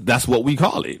because that's what we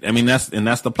call it. I mean, that's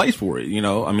the place for it. You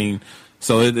know, I mean,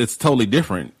 so it's totally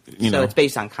different. You know, so it's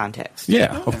based on context.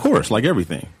 Yeah, of course, like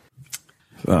everything.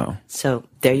 So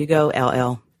there you go,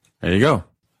 LL. There you go.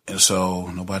 And so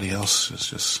nobody else is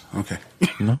just okay.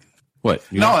 No. What?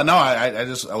 No, I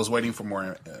was waiting for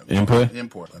more input.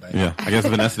 But I guess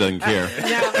Vanessa doesn't care.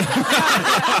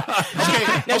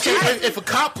 Okay. If a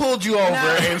cop pulled you over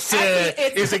and said,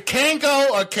 "Is it Kango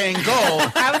or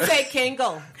Kango?" I would say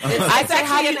Kango. It's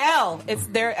actually an L. It's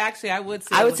there. Actually, I would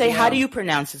say. I would say, how do you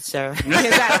pronounce it, sir?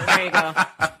 Exactly.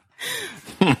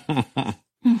 There you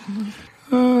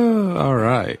go. All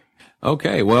right.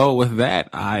 Okay. Well, with that,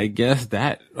 I guess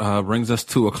that brings us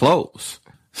to a close.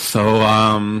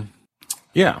 So,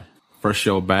 yeah, first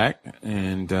show back,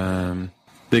 and the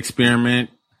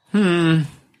experiment.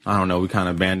 I don't know. We kind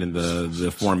of abandoned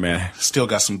the format. Still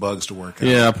got some bugs to work out.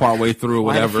 Yeah, partway through or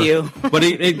whatever. But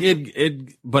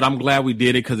but I'm glad we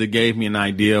did it because it gave me an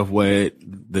idea of what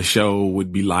the show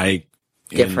would be like.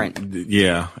 Different.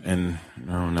 And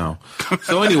I don't know.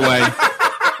 So anyway,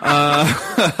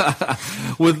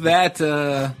 with that,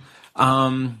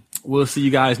 we'll see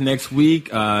you guys next week.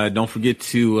 Don't forget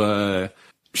to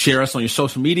share us on your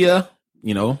social media.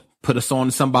 You know, put us on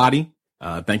to somebody.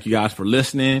 Thank you guys for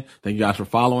listening. Thank you guys for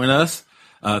following us.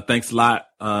 Thanks a lot,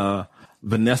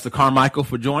 Vanessa Carmichael,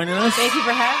 for joining us. Thank you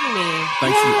for having me.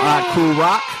 Thanks a lot, Cool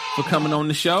Rock, for coming on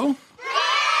the show.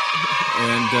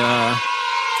 And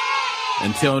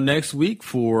until next week,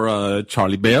 for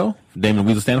Charlie Bell, Damon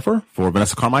Weasel Stanford, for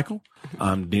Vanessa Carmichael,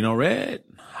 I'm Dino Red.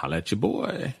 Holla at your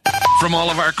boy. From all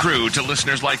of our crew to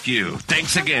listeners like you,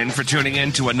 thanks again for tuning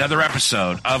in to another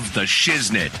episode of The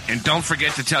Shiznit. And don't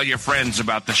forget to tell your friends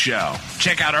about the show.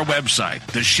 Check out our website,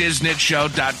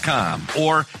 theshiznitshow.com,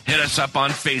 or hit us up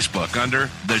on Facebook under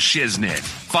The Shiznit.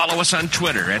 Follow us on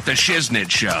Twitter at The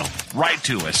Shiznit Show. Write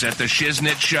to us at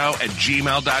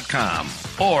theshiznitshow@gmail.com,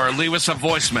 or leave us a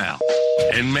voicemail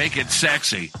and make it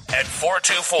sexy at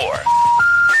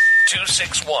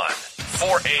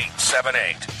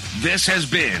 424-261-4878. This has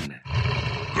been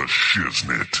The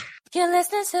Shiznit. You're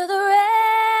listening to the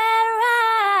Red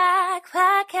Rock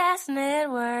Podcast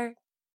Network.